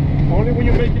lane. Only when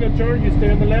you're making a turn, you stay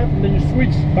on the left, and then you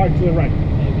switch back to the right.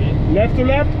 Okay. Left to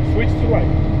left, switch to right.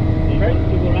 Okay?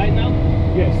 You go right now?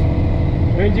 Yes.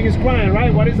 Engine is crying,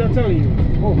 right? What is that telling you?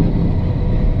 Oh.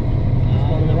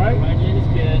 Go to the right. Right lane is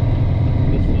good.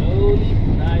 Go slowly,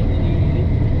 nice and easy.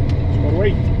 Let's go to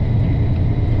 8.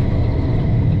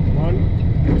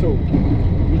 1, 2.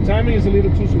 Your timing is a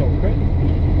little too slow, okay?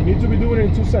 You need to be doing it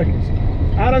in 2 seconds.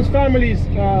 Addams Family's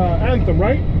anthem,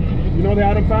 right? You know the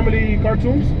Addams Family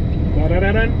cartoons?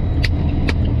 Da-da-da-dan.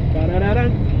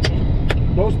 Da-da-da-dan.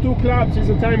 Those 2 claps is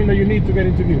the timing that you need to get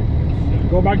into gear.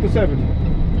 Go back to 7.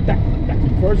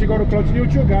 First you go to clutch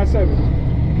neutral, gas 7.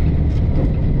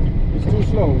 It's too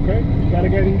slow, okay? You gotta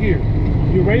get in gear.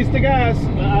 You raise the gas,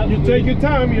 you take your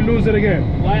time, you lose it again.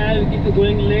 Why I keep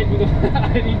going late? Because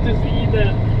I need to see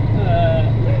the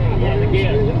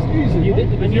gear. It's easy.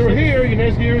 If you're here, your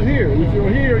next gear is here. If you're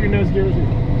here, your next gear is here.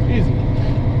 It's easy.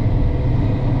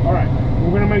 Alright,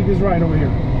 we're gonna make this right over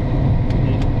here.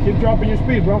 Keep dropping your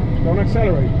speed, bro. Don't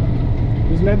accelerate.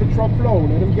 Just let the truck flow.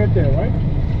 Let him get there, right?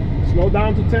 Slow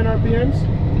down to 10 RPMs.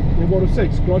 Then go to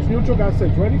 6. Clutch neutral, got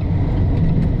 6. Ready?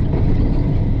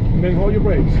 And then hold your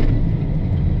brakes.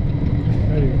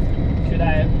 There you go. Should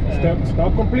I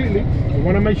Stop completely. You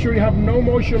want to make sure you have no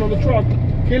motion on the truck.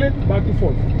 Kill it, back to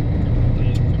forth.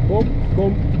 Boom,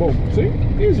 boom, boom. See?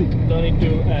 Easy. Don't need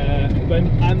to, when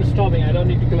I'm stopping, I don't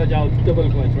need to clutch out,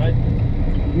 double clutch, right?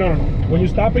 No. When you're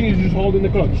stopping, you're just holding the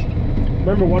clutch.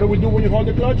 Remember, what do we do when you hold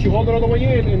the clutch? You hold it all the way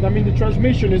in, and that means the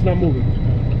transmission is not moving.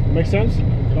 Make sense?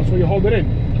 That's why you hold it in.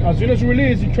 As soon as you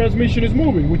release, the transmission is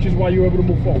moving, which is why you're able to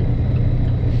move forward.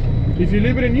 If you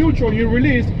leave it in neutral, you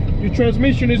release, your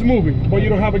transmission is moving, but you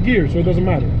don't have a gear, so it doesn't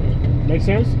matter. Make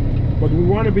sense? But we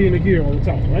want to be in a gear all the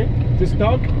time, right? Just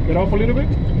stuck, get off a little bit,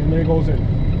 and then it goes in.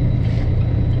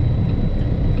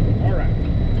 All right.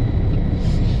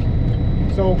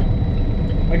 So,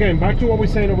 again, back to what we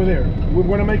said over there. We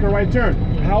want to make a right turn.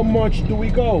 How much do we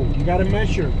go? You got to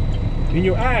measure. In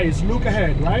your eyes, look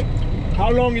ahead, right? How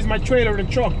long is my trailer and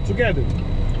truck together?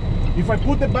 If I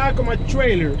put the back of my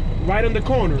trailer right on the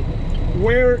corner,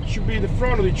 where should be the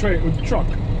front of the truck?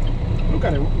 Look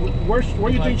at it. Where do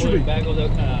you think it should be? Back of the,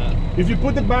 if you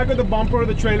put the back of the bumper of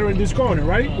the trailer in this corner,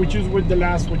 right? Which is with the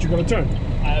last, what you're going to turn.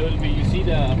 I will be, you see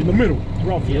the... In the middle,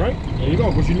 roughly, right? There you go,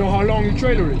 because you know how long your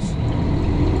trailer is.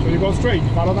 So you go straight,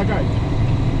 follow that guy.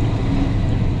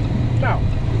 Now,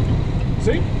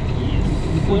 see?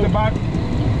 Yes. You put the back,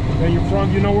 then your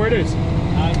front, you know where it is.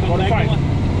 45.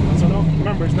 That's enough.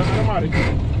 Remember, it's not automatic.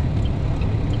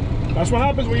 That's what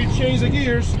happens when you change the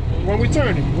gears when we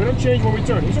turn it. We don't change when we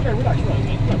turn it. It's okay, relax.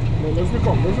 No, let's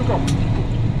recover.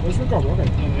 Okay.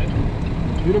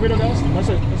 Little bit of gas. That's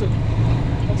it.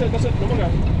 No more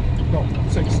gas. Go.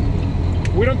 6.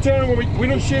 We don't turn when we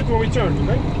don't shift when we turn,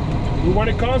 okay? We want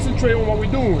to concentrate on what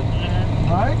we're doing.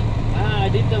 Alright?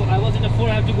 I was in a 4,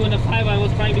 I have to go in a 5, I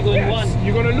was trying to go in 1.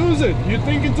 You're gonna lose it. You're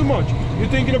thinking too much. You're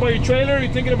thinking about your trailer,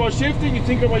 you're thinking about shifting, you're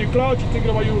thinking about your clutch, you're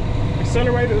thinking about your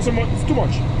accelerator. It's too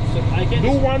much. So I can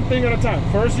do one thing at a time.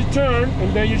 First you turn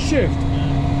and then you shift.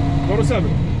 Go to 7.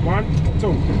 1, 2.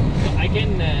 So I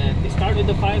can start with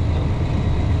the 5?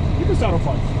 You can start on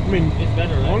 5. I mean, it's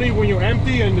better, right? Only when you're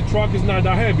empty and the truck is not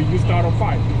that heavy, you start on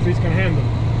 5. Your feet can handle.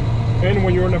 And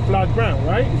when you're on a flat ground,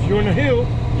 right? If you're on a hill,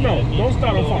 no, don't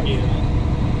start on 5.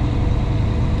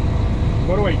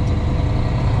 Go to 8.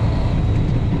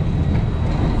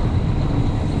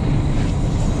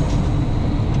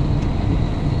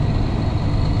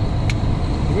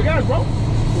 We got it, bro.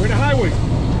 We're in the highway.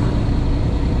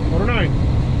 Go to 9.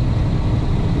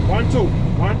 1, 2.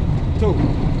 1, 2.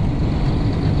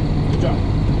 Good job.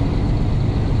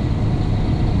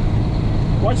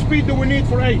 What speed do we need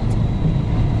for 8?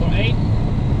 For 8?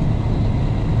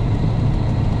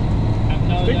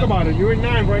 Think about it. You're in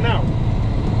 9 right now.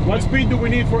 What speed do we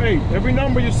need for 8? Every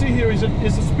number you see here is a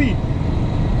speed.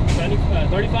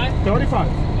 35? 35.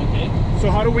 Okay. So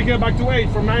how do we get back to 8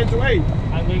 from 9 to 8?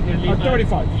 I'm going to leave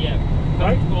 35. Yeah.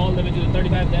 Right? Go all the way to the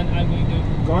 35, then I'm going to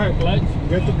go ahead. Clutch.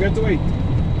 Get to 8.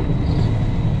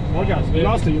 More gas. You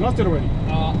lost it already.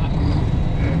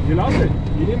 You lost it.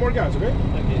 You need more gas, okay?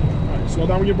 Okay. Alright, slow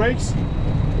down with your brakes.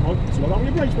 Slow down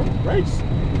with your brakes, bro. Brakes.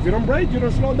 If you don't brake, you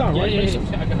don't slow down, right? Yeah.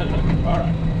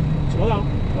 Alright. Slow down.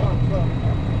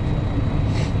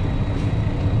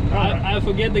 I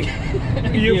forget the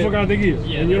You forgot the gear.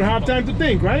 Yeah, and you don't have time to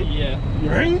think, right? Yeah. You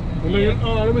ring? And then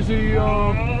let me see.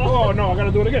 Oh no, I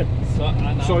gotta do it again.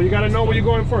 So you gotta know where you're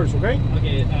going first, okay?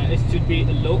 Okay, it should be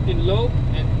in low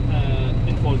and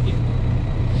in 4 gear.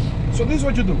 So this is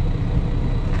what you do.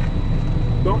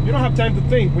 You don't have time to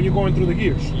think when you're going through the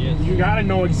gears. Yes. You gotta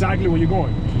know exactly where you're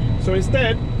going. So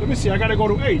instead, let me see, I gotta go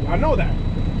to 8. I know that.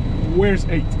 Where's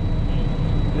 8?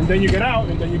 And then you get out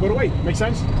and then you go to 8. Make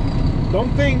sense?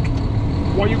 Don't think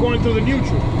while you're going through the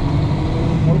neutral.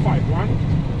 Go to 5. 1,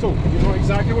 2. You know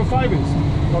exactly where 5 is.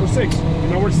 Go to 6. You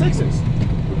know where 6 is.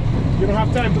 You don't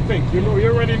have time to think. You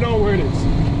already know where it is.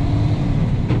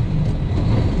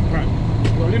 Right.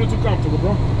 You're a little too comfortable,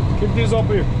 bro. Keep this up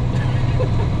here.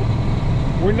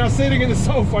 We're not sitting in the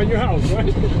sofa in your house, right?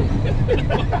 We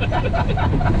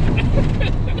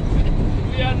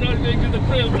are not going to the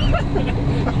film.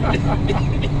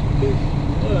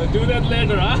 Do that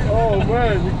later, huh? Oh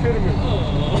man, you're kidding me.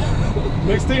 Oh.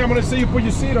 Next thing I'm gonna see you put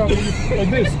your seat up like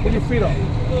this. Put your feet up.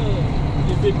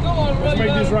 Come on, let's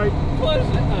make this right.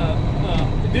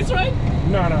 This right?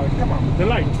 No, come on. The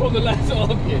light. From the lights,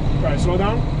 okay. Right, slow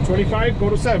down. 25, go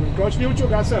to 7. Clutch neutral,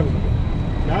 got 7.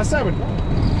 Got 7.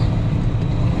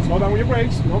 Slow down with your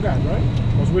brakes. No gas, right?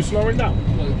 Because we're slowing down.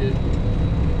 Okay.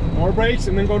 More brakes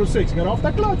and then go to 6. Get off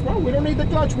the clutch, bro. We don't need the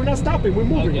clutch. We're not stopping. We're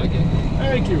moving. Okay.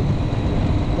 Thank you.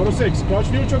 Go to 6. Clutch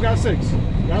neutral, gas 6.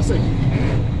 Gas 6.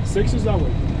 6 is that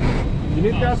way. You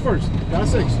need gas first.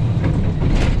 Gas 6.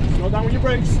 Slow down with your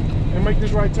brakes and make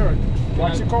this right turn.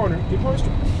 Watch the corner. Keep going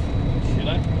straight. Should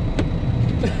I?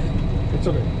 It's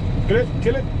okay.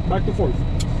 Kill it. Back to 4th.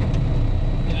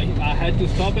 I had to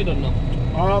stop it or no?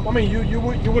 I mean, you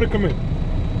would have committed.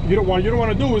 What you don't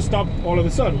want to do is stop all of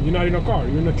a sudden. You're not in a car.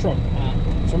 You're in a truck.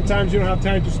 Sometimes you don't have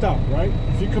time to stop, right?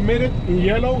 If you committed in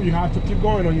yellow, you have to keep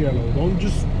going on yellow. Don't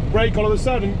just brake all of a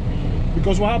sudden,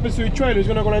 because what happens to your trailer is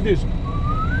gonna go like this,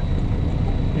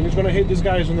 and it's gonna hit these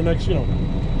guys on the next,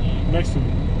 next to you.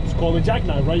 It's called a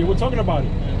jackknife, right? You were talking about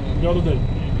it the other day.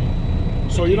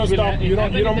 So you don't stop. You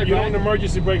don't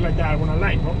emergency brake like that when I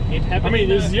light, bro. I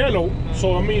mean, it's yellow,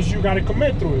 so it means you gotta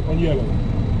commit through it on yellow.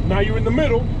 Now you're in the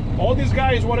middle. All these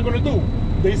guys, what are gonna do?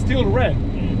 They still red.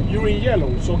 You're in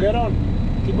yellow, so get on.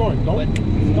 Keep going. Don't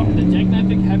stop. The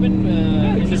jackknifing happen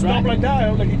if you stop like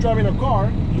that, like you're driving a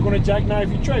car, you're gonna jackknife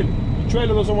your trailer. Your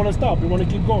trailer doesn't want to stop. You want to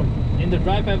keep going. In the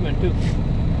dry pavement too.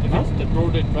 If it's the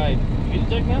roaded drive, you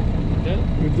jackknife?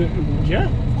 Yeah,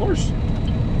 of course.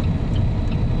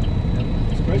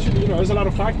 Especially, there's a lot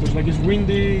of factors. Like it's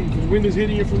windy. If the wind is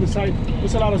hitting you from the side,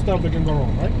 there's a lot of stuff that can go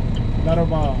wrong, right? A lot of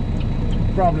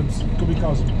problems could be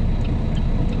causing.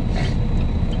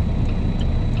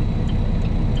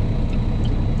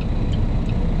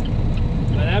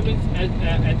 What happens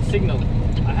at signal,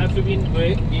 I have to be in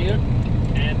gear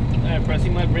and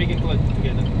pressing my brake and clutch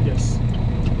together. Yes.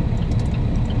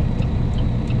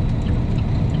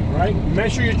 Right?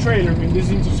 Measure your trailer in this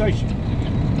intersection.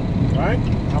 Right?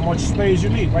 How much space you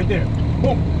need right there.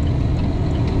 Boom.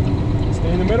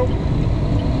 Stay in the middle.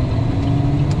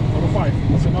 Go to 5.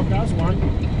 That's enough gas. 1,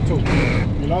 2.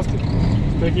 You lost it.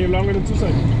 It's taking you longer than 2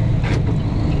 seconds.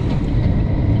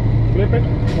 Flip it.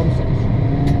 Go to 6.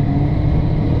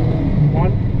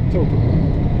 1, 2.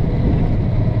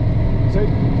 See?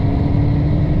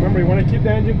 Remember, you want to keep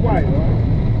the engine quiet, right?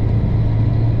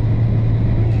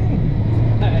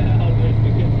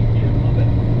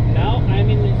 Now I'm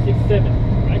in 6-7,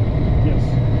 right? Yes.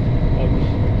 Okay.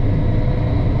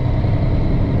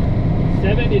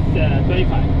 7 is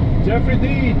 25. Jeffrey D,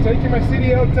 taking my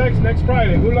CDL text next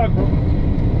Friday. Good luck, bro.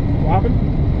 What happened?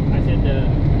 I said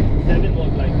 7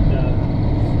 was like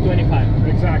 25.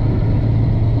 Exactly.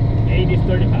 8 is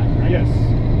 35, right? Yes.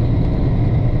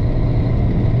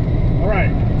 All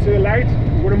right. See the light?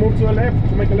 We're going to move to the left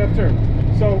to make a left turn.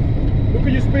 So, look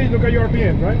at your speed, look at your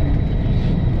RPM, right?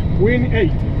 We're in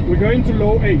 8. We're going to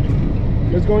low 8.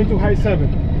 Let's go into high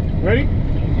 7. Ready?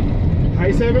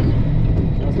 High 7.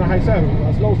 That's not high 7.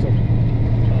 That's low 7.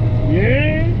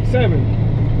 Yeah, 7.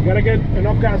 You gotta get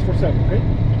enough gas for 7. Okay.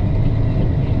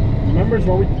 Remember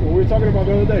what we were talking about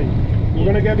the other day. We're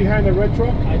gonna get behind the red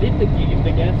truck. I did give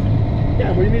the gas.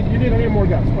 Yeah, but you need a little more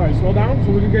gas. All right, slow down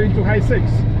so we can get into high 6.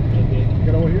 Okay.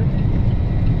 Get over here.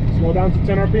 Slow down to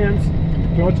 10 RPMs.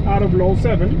 Clutch out of low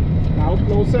 7. Out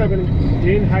low 7.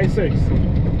 In high 6.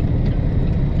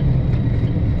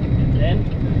 Then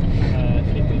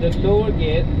into the lower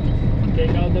gear,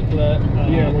 take out the clutch.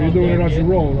 Yeah, when you're doing it as you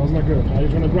roll, that's not good. Now you're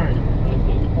gonna grind.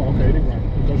 Okay. Oh, okay, you didn't grind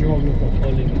because you're holding the clutch.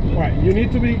 Holding the clutch. Right, you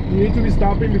need to be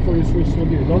stopping before you switch to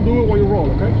gear. Don't do it while you roll,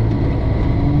 okay?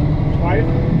 5,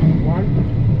 1,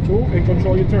 2, and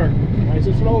control your turn. Nice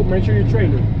and slow. Make sure your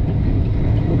trailer.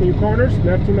 Look at your corners.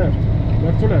 Left to left.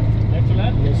 Left to left. Left to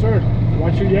left. Yes, sir.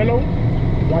 Watch your yellow.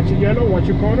 Watch your yellow. Watch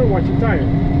your corner. Watch your tire.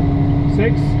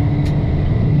 6,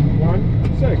 1,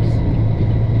 6.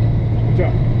 Good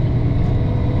job.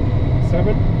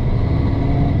 7,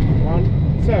 1,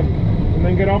 7. And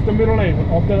then get off the middle lane,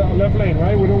 off the left lane,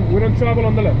 right? We don't travel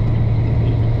on the left.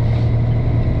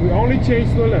 We only change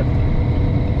to the left.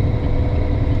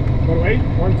 Go to 8,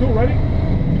 1, 2, ready?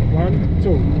 1, 2.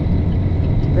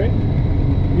 Okay?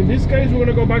 In this case, we're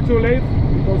gonna go back to the lathe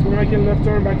because we're making a left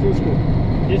turn back to the school.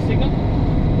 This signal?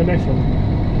 The next one.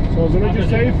 So as soon as you're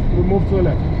safe, we move to the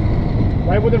left.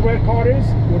 Right where the red car is,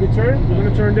 when you turn, we're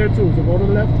gonna turn there too. So go to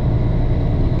the left.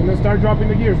 And then start dropping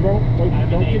the gears, bro.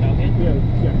 Don't keep, okay?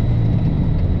 Yeah.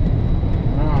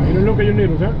 You didn't look at your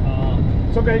needles, huh?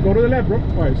 It's okay, go to the left, bro.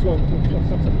 Alright, slow,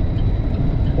 stop.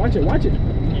 Watch it.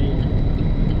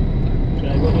 Should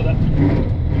I go to that?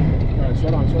 Alright,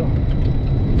 slow down.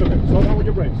 It's okay, slow down with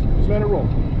your brakes. Just let it roll.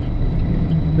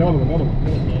 The other one.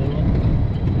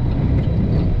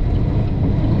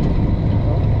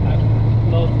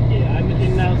 I'm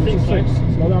in now 6.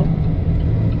 Slow down.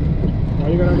 Why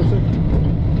are you gonna go 6?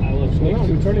 I was Slow down,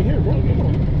 we're turning here, bro. Okay. Come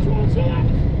on. Slow down.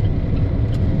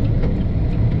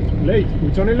 Late.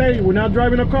 We're turning late. We're not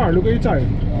driving a car. Look at your tire.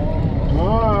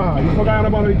 Ah, you forgot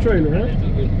about the trailer, A huh? little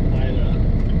bit wider, huh?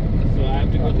 So I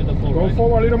have to go to the 4, Go right?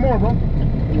 forward a little more, bro.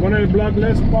 You want to block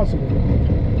less possible.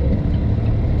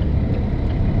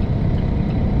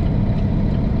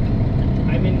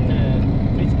 I'm in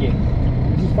which gear?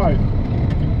 This is 5.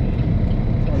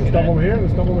 Let's stop over here.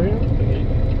 Let's stop over here. Okay.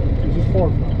 This is 4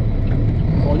 now.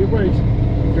 Hold your brakes.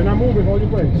 If you're not moving, hold your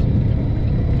brakes.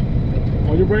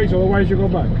 Hold your brakes, otherwise you go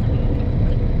back.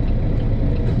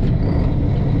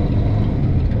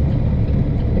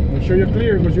 Make sure you're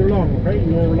clear because you're long, okay?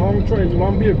 You're a long train,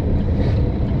 long vehicle.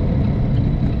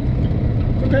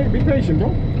 It's okay, be patient, bro.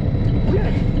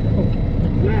 Relax.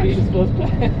 Relax. It's supposed to.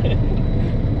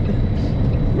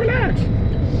 Relax.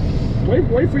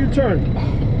 Wait for your turn.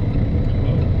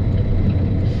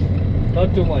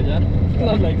 Not too much, huh?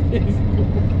 Not like this.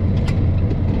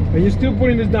 And you're still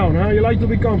putting this down, huh? You like to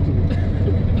be comfortable.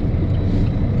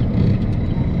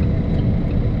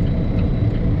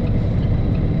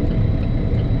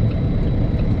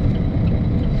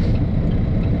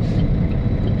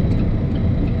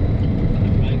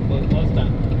 Like for first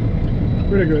time.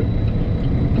 Pretty good.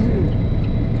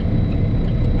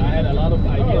 I had a lot of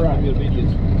ideas Alright. from your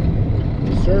videos.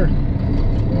 Yes, sir.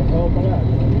 Well, how about that?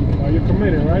 Now you're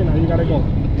committed, right? Now you gotta go.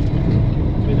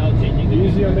 Without changing the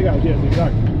Easy on the gas, yes,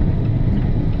 exactly.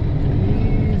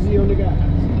 Easy on the gas.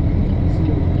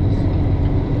 Easy on the gas.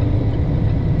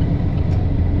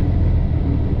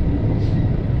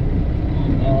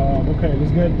 Okay,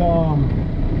 let's get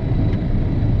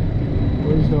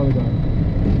where's the other guy?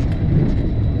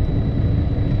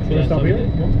 Should I stop here?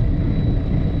 Yeah.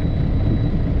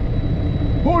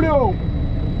 Julio!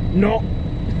 No!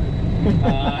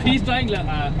 He's trying,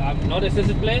 I'm not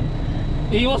assisted plane.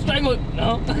 He was trying with,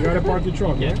 no. You gotta park your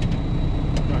truck, Yeah.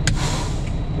 right?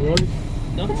 Really?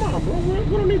 No? Come on, bro.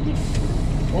 We don't need this.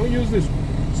 Only use this one.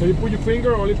 So you put your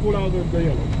finger, only pull out the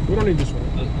yellow. We don't need this one.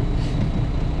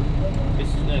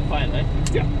 It's fine, right?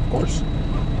 Yeah, of course.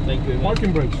 Thank you very much.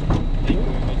 Parking brakes. Thank you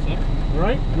very much, sir. All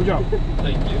right? Good job.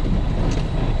 Thank you.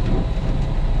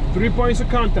 3 points of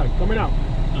contact coming out.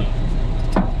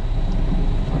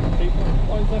 3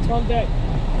 points of contact.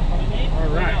 All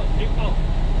right.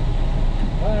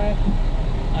 Alright.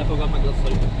 I forgot my gloves,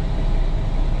 sorry.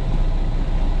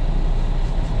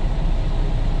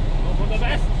 Go for the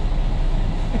best.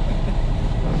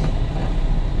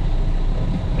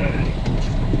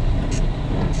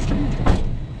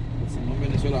 En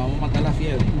Venezuela vamos a matar la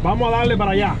fiebre. Vamos a darle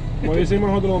para allá, como decimos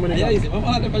nosotros los Allá dominicanos. dice, vamos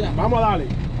a darle para allá. Vamos a darle.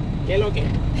 ¿Qué es lo que?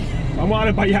 Vamos a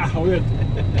darle para allá, joder.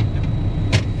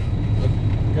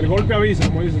 Que el golpe avisa,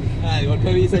 como dicen. Ah, el golpe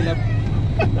avisa y la...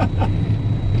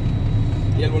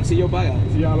 y el bolsillo paga.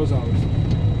 Sí, ya lo sabes.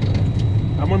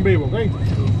 Estamos en vivo, ¿ok?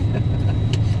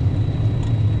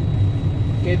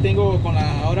 ¿Qué tengo con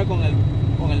la, ahora con el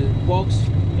box?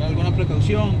 ¿Alguna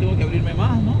precaución? Tengo que abrirme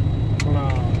más, ¿no? Con la...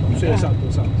 Sí, exacto,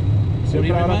 exacto.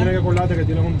 Siempre ahora tienes que acordarte que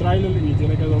tienes un trailer y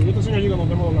tienes que doblar. Yo te enseño allí cuando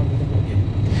estemos doblando.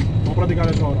 Vamos a practicar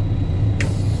eso ahora.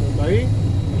 Suelta ahí,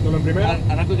 mételo en primera.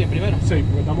 ¿Arranco aquí en primero? Sí,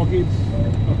 porque estamos aquí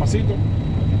al pasito.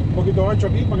 Un poquito ancho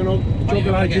aquí para que no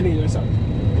choque las esquinillas, exacto.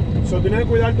 So, tienes que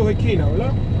cuidar tus esquinas, ¿verdad?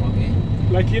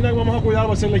 Ok. La esquina que vamos a cuidar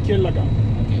va a ser la izquierda acá.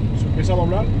 Ok. So, empieza a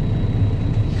doblar.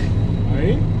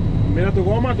 Ahí. Mira tu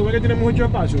goma, tú ves que tiene mucho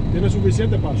espacio. Tiene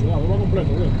suficiente espacio. Ya, dobla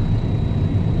completo, ¿ves?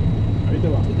 Ahí te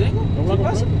va. ¿Lo tengo? Dobla ¿Sí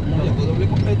pasa? completo. Ya puedo doble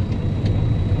completo.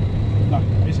 Dale,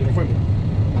 ahí sí, lo fuimos.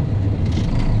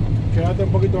 Quédate un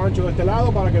poquito ancho de este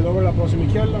lado para que doble la próxima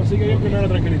izquierda. Sigue ahí en primera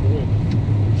tranquilito, ¿ves?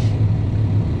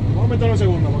 Vamos a meterlo en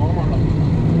segunda, porque vamos más rápido.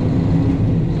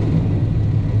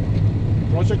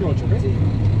 Cloche, ¿ok? Sí.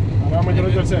 Ahora vamos a meterlo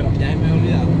en tercera. Ya me he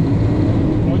olvidado.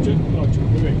 Cloche,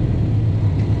 muy bien.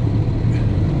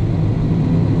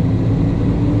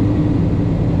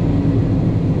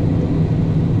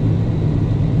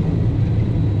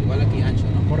 Igual aquí ancho,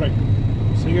 ¿no? Correcto.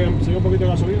 Sigue un poquito de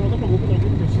gasolina, no te preocupes,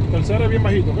 tranquilo. Que tercera es bien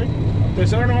bajito, ¿ok?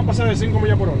 Tercera no va a pasar de 5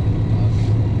 millas por hora.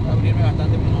 Voy a abrirme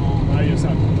bastante, pero no... Ahí,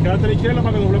 exacto. Quédate a la izquierda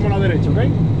para que doblemos a la derecha, ¿ok?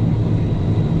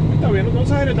 Está bien, no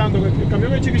exageres tanto, que el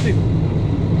camión es chiquitito.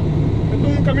 Esto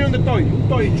es un camión de toy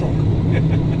truck.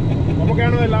 Vamos a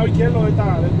quedarnos del lado izquierdo de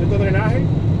este drenaje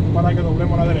para que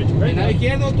doblemos a la derecha, ¿ok? ¿El lado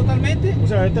izquierdo totalmente? O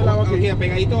sea, este lado aquí. Ok,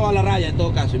 pegadito a la raya en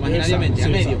todo caso, imaginariamente,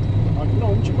 Exacto, al sí, medio. exacto. Aquí, no,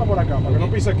 un chico por acá, para que no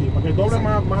pise aquí, para que doble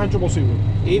más ancho posible.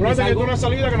 Y me Acuérdate que salgo- esto es una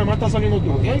salida que nada más está saliendo tú,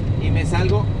 Ok, ¿ok? y me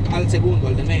salgo al segundo,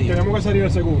 al del medio. Tenemos que salir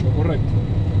al segundo, correcto.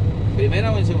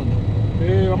 ¿Primera o en segunda?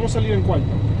 Vamos a salir en cuarta.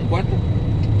 ¿En cuarta?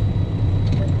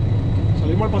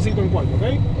 Salimos al pasito en cuarto,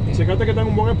 ¿ok? Fíjate que tenga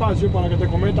un buen espacio para que te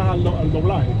cometas al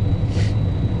doblaje.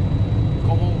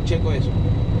 ¿Cómo checo eso?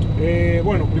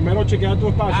 Bueno, primero chequea tu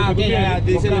espacio. Ah, que ok, tú ya, tienes,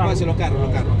 te dice el los espacio, los carros.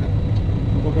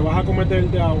 porque vas a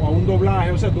cometerte a un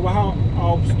doblaje, o sea, tú vas a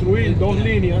obstruir dos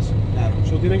líneas. Claro.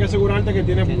 Eso tienes que asegurarte que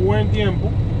tienes buen tiempo.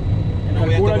 No voy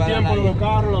a Calcula el tocar a tiempo de nadie. los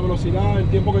carros, la velocidad, el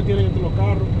tiempo que tienen entre los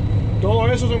carros. Todo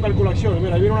eso son calculaciones.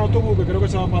 Mira, ahí viene un autobús que creo que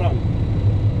se va a parar.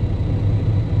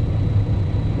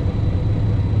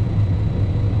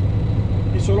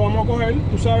 Y solo vamos a coger,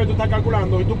 tú sabes, tú estás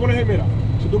calculando y tú pones, mira,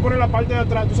 si tú pones la parte de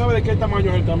atrás, tú sabes de qué tamaño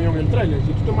es el camión, el trailer.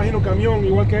 Si tú te imaginas un camión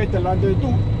igual que este delante de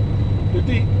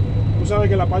ti, tú sabes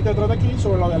que la parte de atrás de aquí,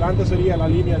 sobre la de adelante sería la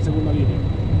línea de segunda línea.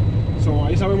 So,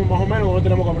 ahí sabemos más o menos dónde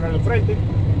tenemos que poner el frente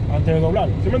antes de doblar.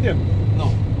 ¿Sí me entiendes? No.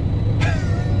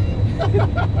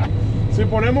 Si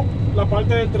ponemos la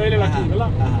parte del trailer aquí, ¿verdad?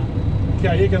 Ajá. Que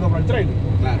ahí hay que doblar el trailer.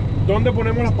 Claro. ¿Dónde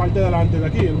ponemos la parte de adelante de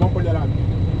aquí, el bumper de adelante?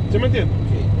 ¿Sí me entiendes?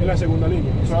 Sí. En la segunda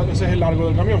línea. Ese es el largo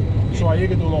del camión. Eso ahí es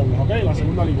que tú doblas, ¿ok? La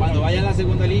segunda línea. Cuando vaya a la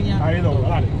segunda línea. Ahí dobla,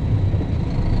 dale.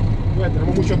 Mira,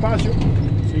 tenemos mucho espacio.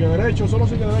 Sigue derecho, solo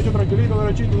sigue derecho, tranquilito,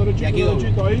 derechito, derechito, Y aquí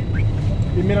derechito, ahí.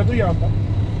 Y mira tu llanta.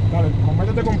 Dale,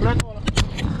 convéntete completo.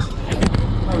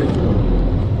 Dale.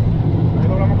 Ahí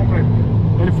doblamos completo.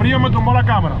 El frío me tumbó la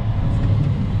cámara.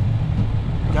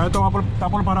 Ya esto está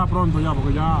por parar pronto ya,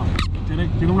 porque ya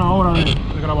tiene una hora de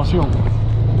grabación.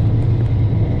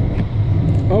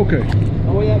 Ok.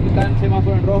 No voy a quitar el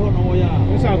semáforo en rojo, no voy a.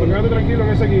 Exacto, quédate tranquilo en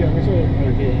ese guía, en eso.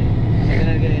 Porque voy a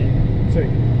tener que. Sí.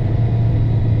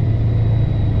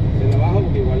 Se la bajo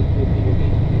porque igual lo tengo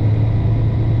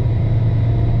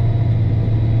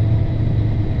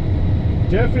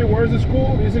que. Jeffrey, where's the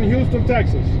school? It's in Houston,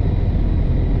 Texas.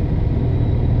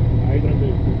 Ahí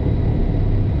tranquilo.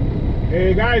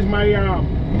 Hey guys,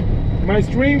 my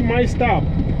stream might stop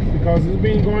because it's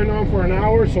been going on for an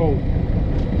hour, so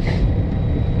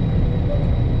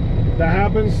if that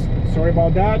happens, sorry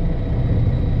about that.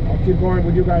 I'll keep going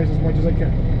with you guys as much as I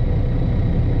can.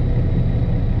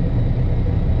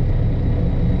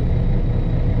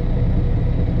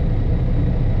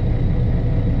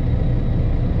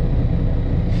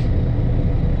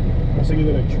 Vamos a seguir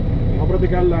derecho. Vamos a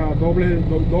practicar las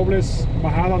dobles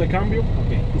bajadas de cambio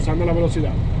usando la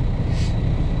velocidad.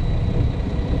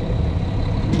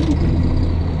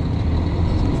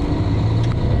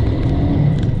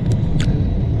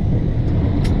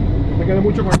 No te quede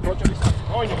mucho con el coche.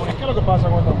 Coño, ¿por qué es lo que pasa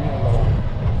con esta mierda?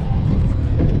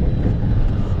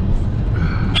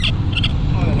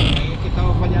 Es que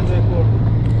estaba fallando es por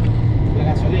la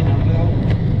gasolina, no me da uno.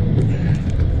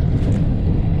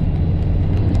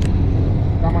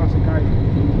 La cámara se cae.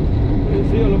 El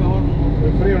frío a lo mejor no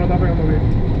El frío no está pegando bien.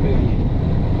 pega bien.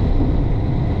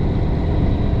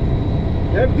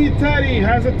 FD Teddy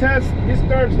has a test this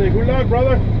Thursday. Good luck,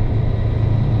 brother.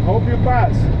 Hope you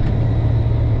pass.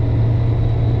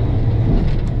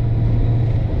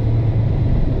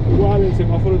 Igual el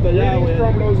semáforo está allá, Greetings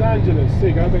from Los Angeles.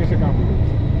 Sí, quédate en ese cambio.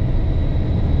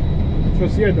 Eso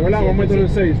es cierto, ¿verdad? Vamos a meterlo en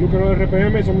 6. Lucas de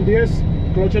RPM son 10,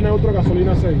 cloche neutro,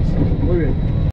 gasolina 6. Muy bien.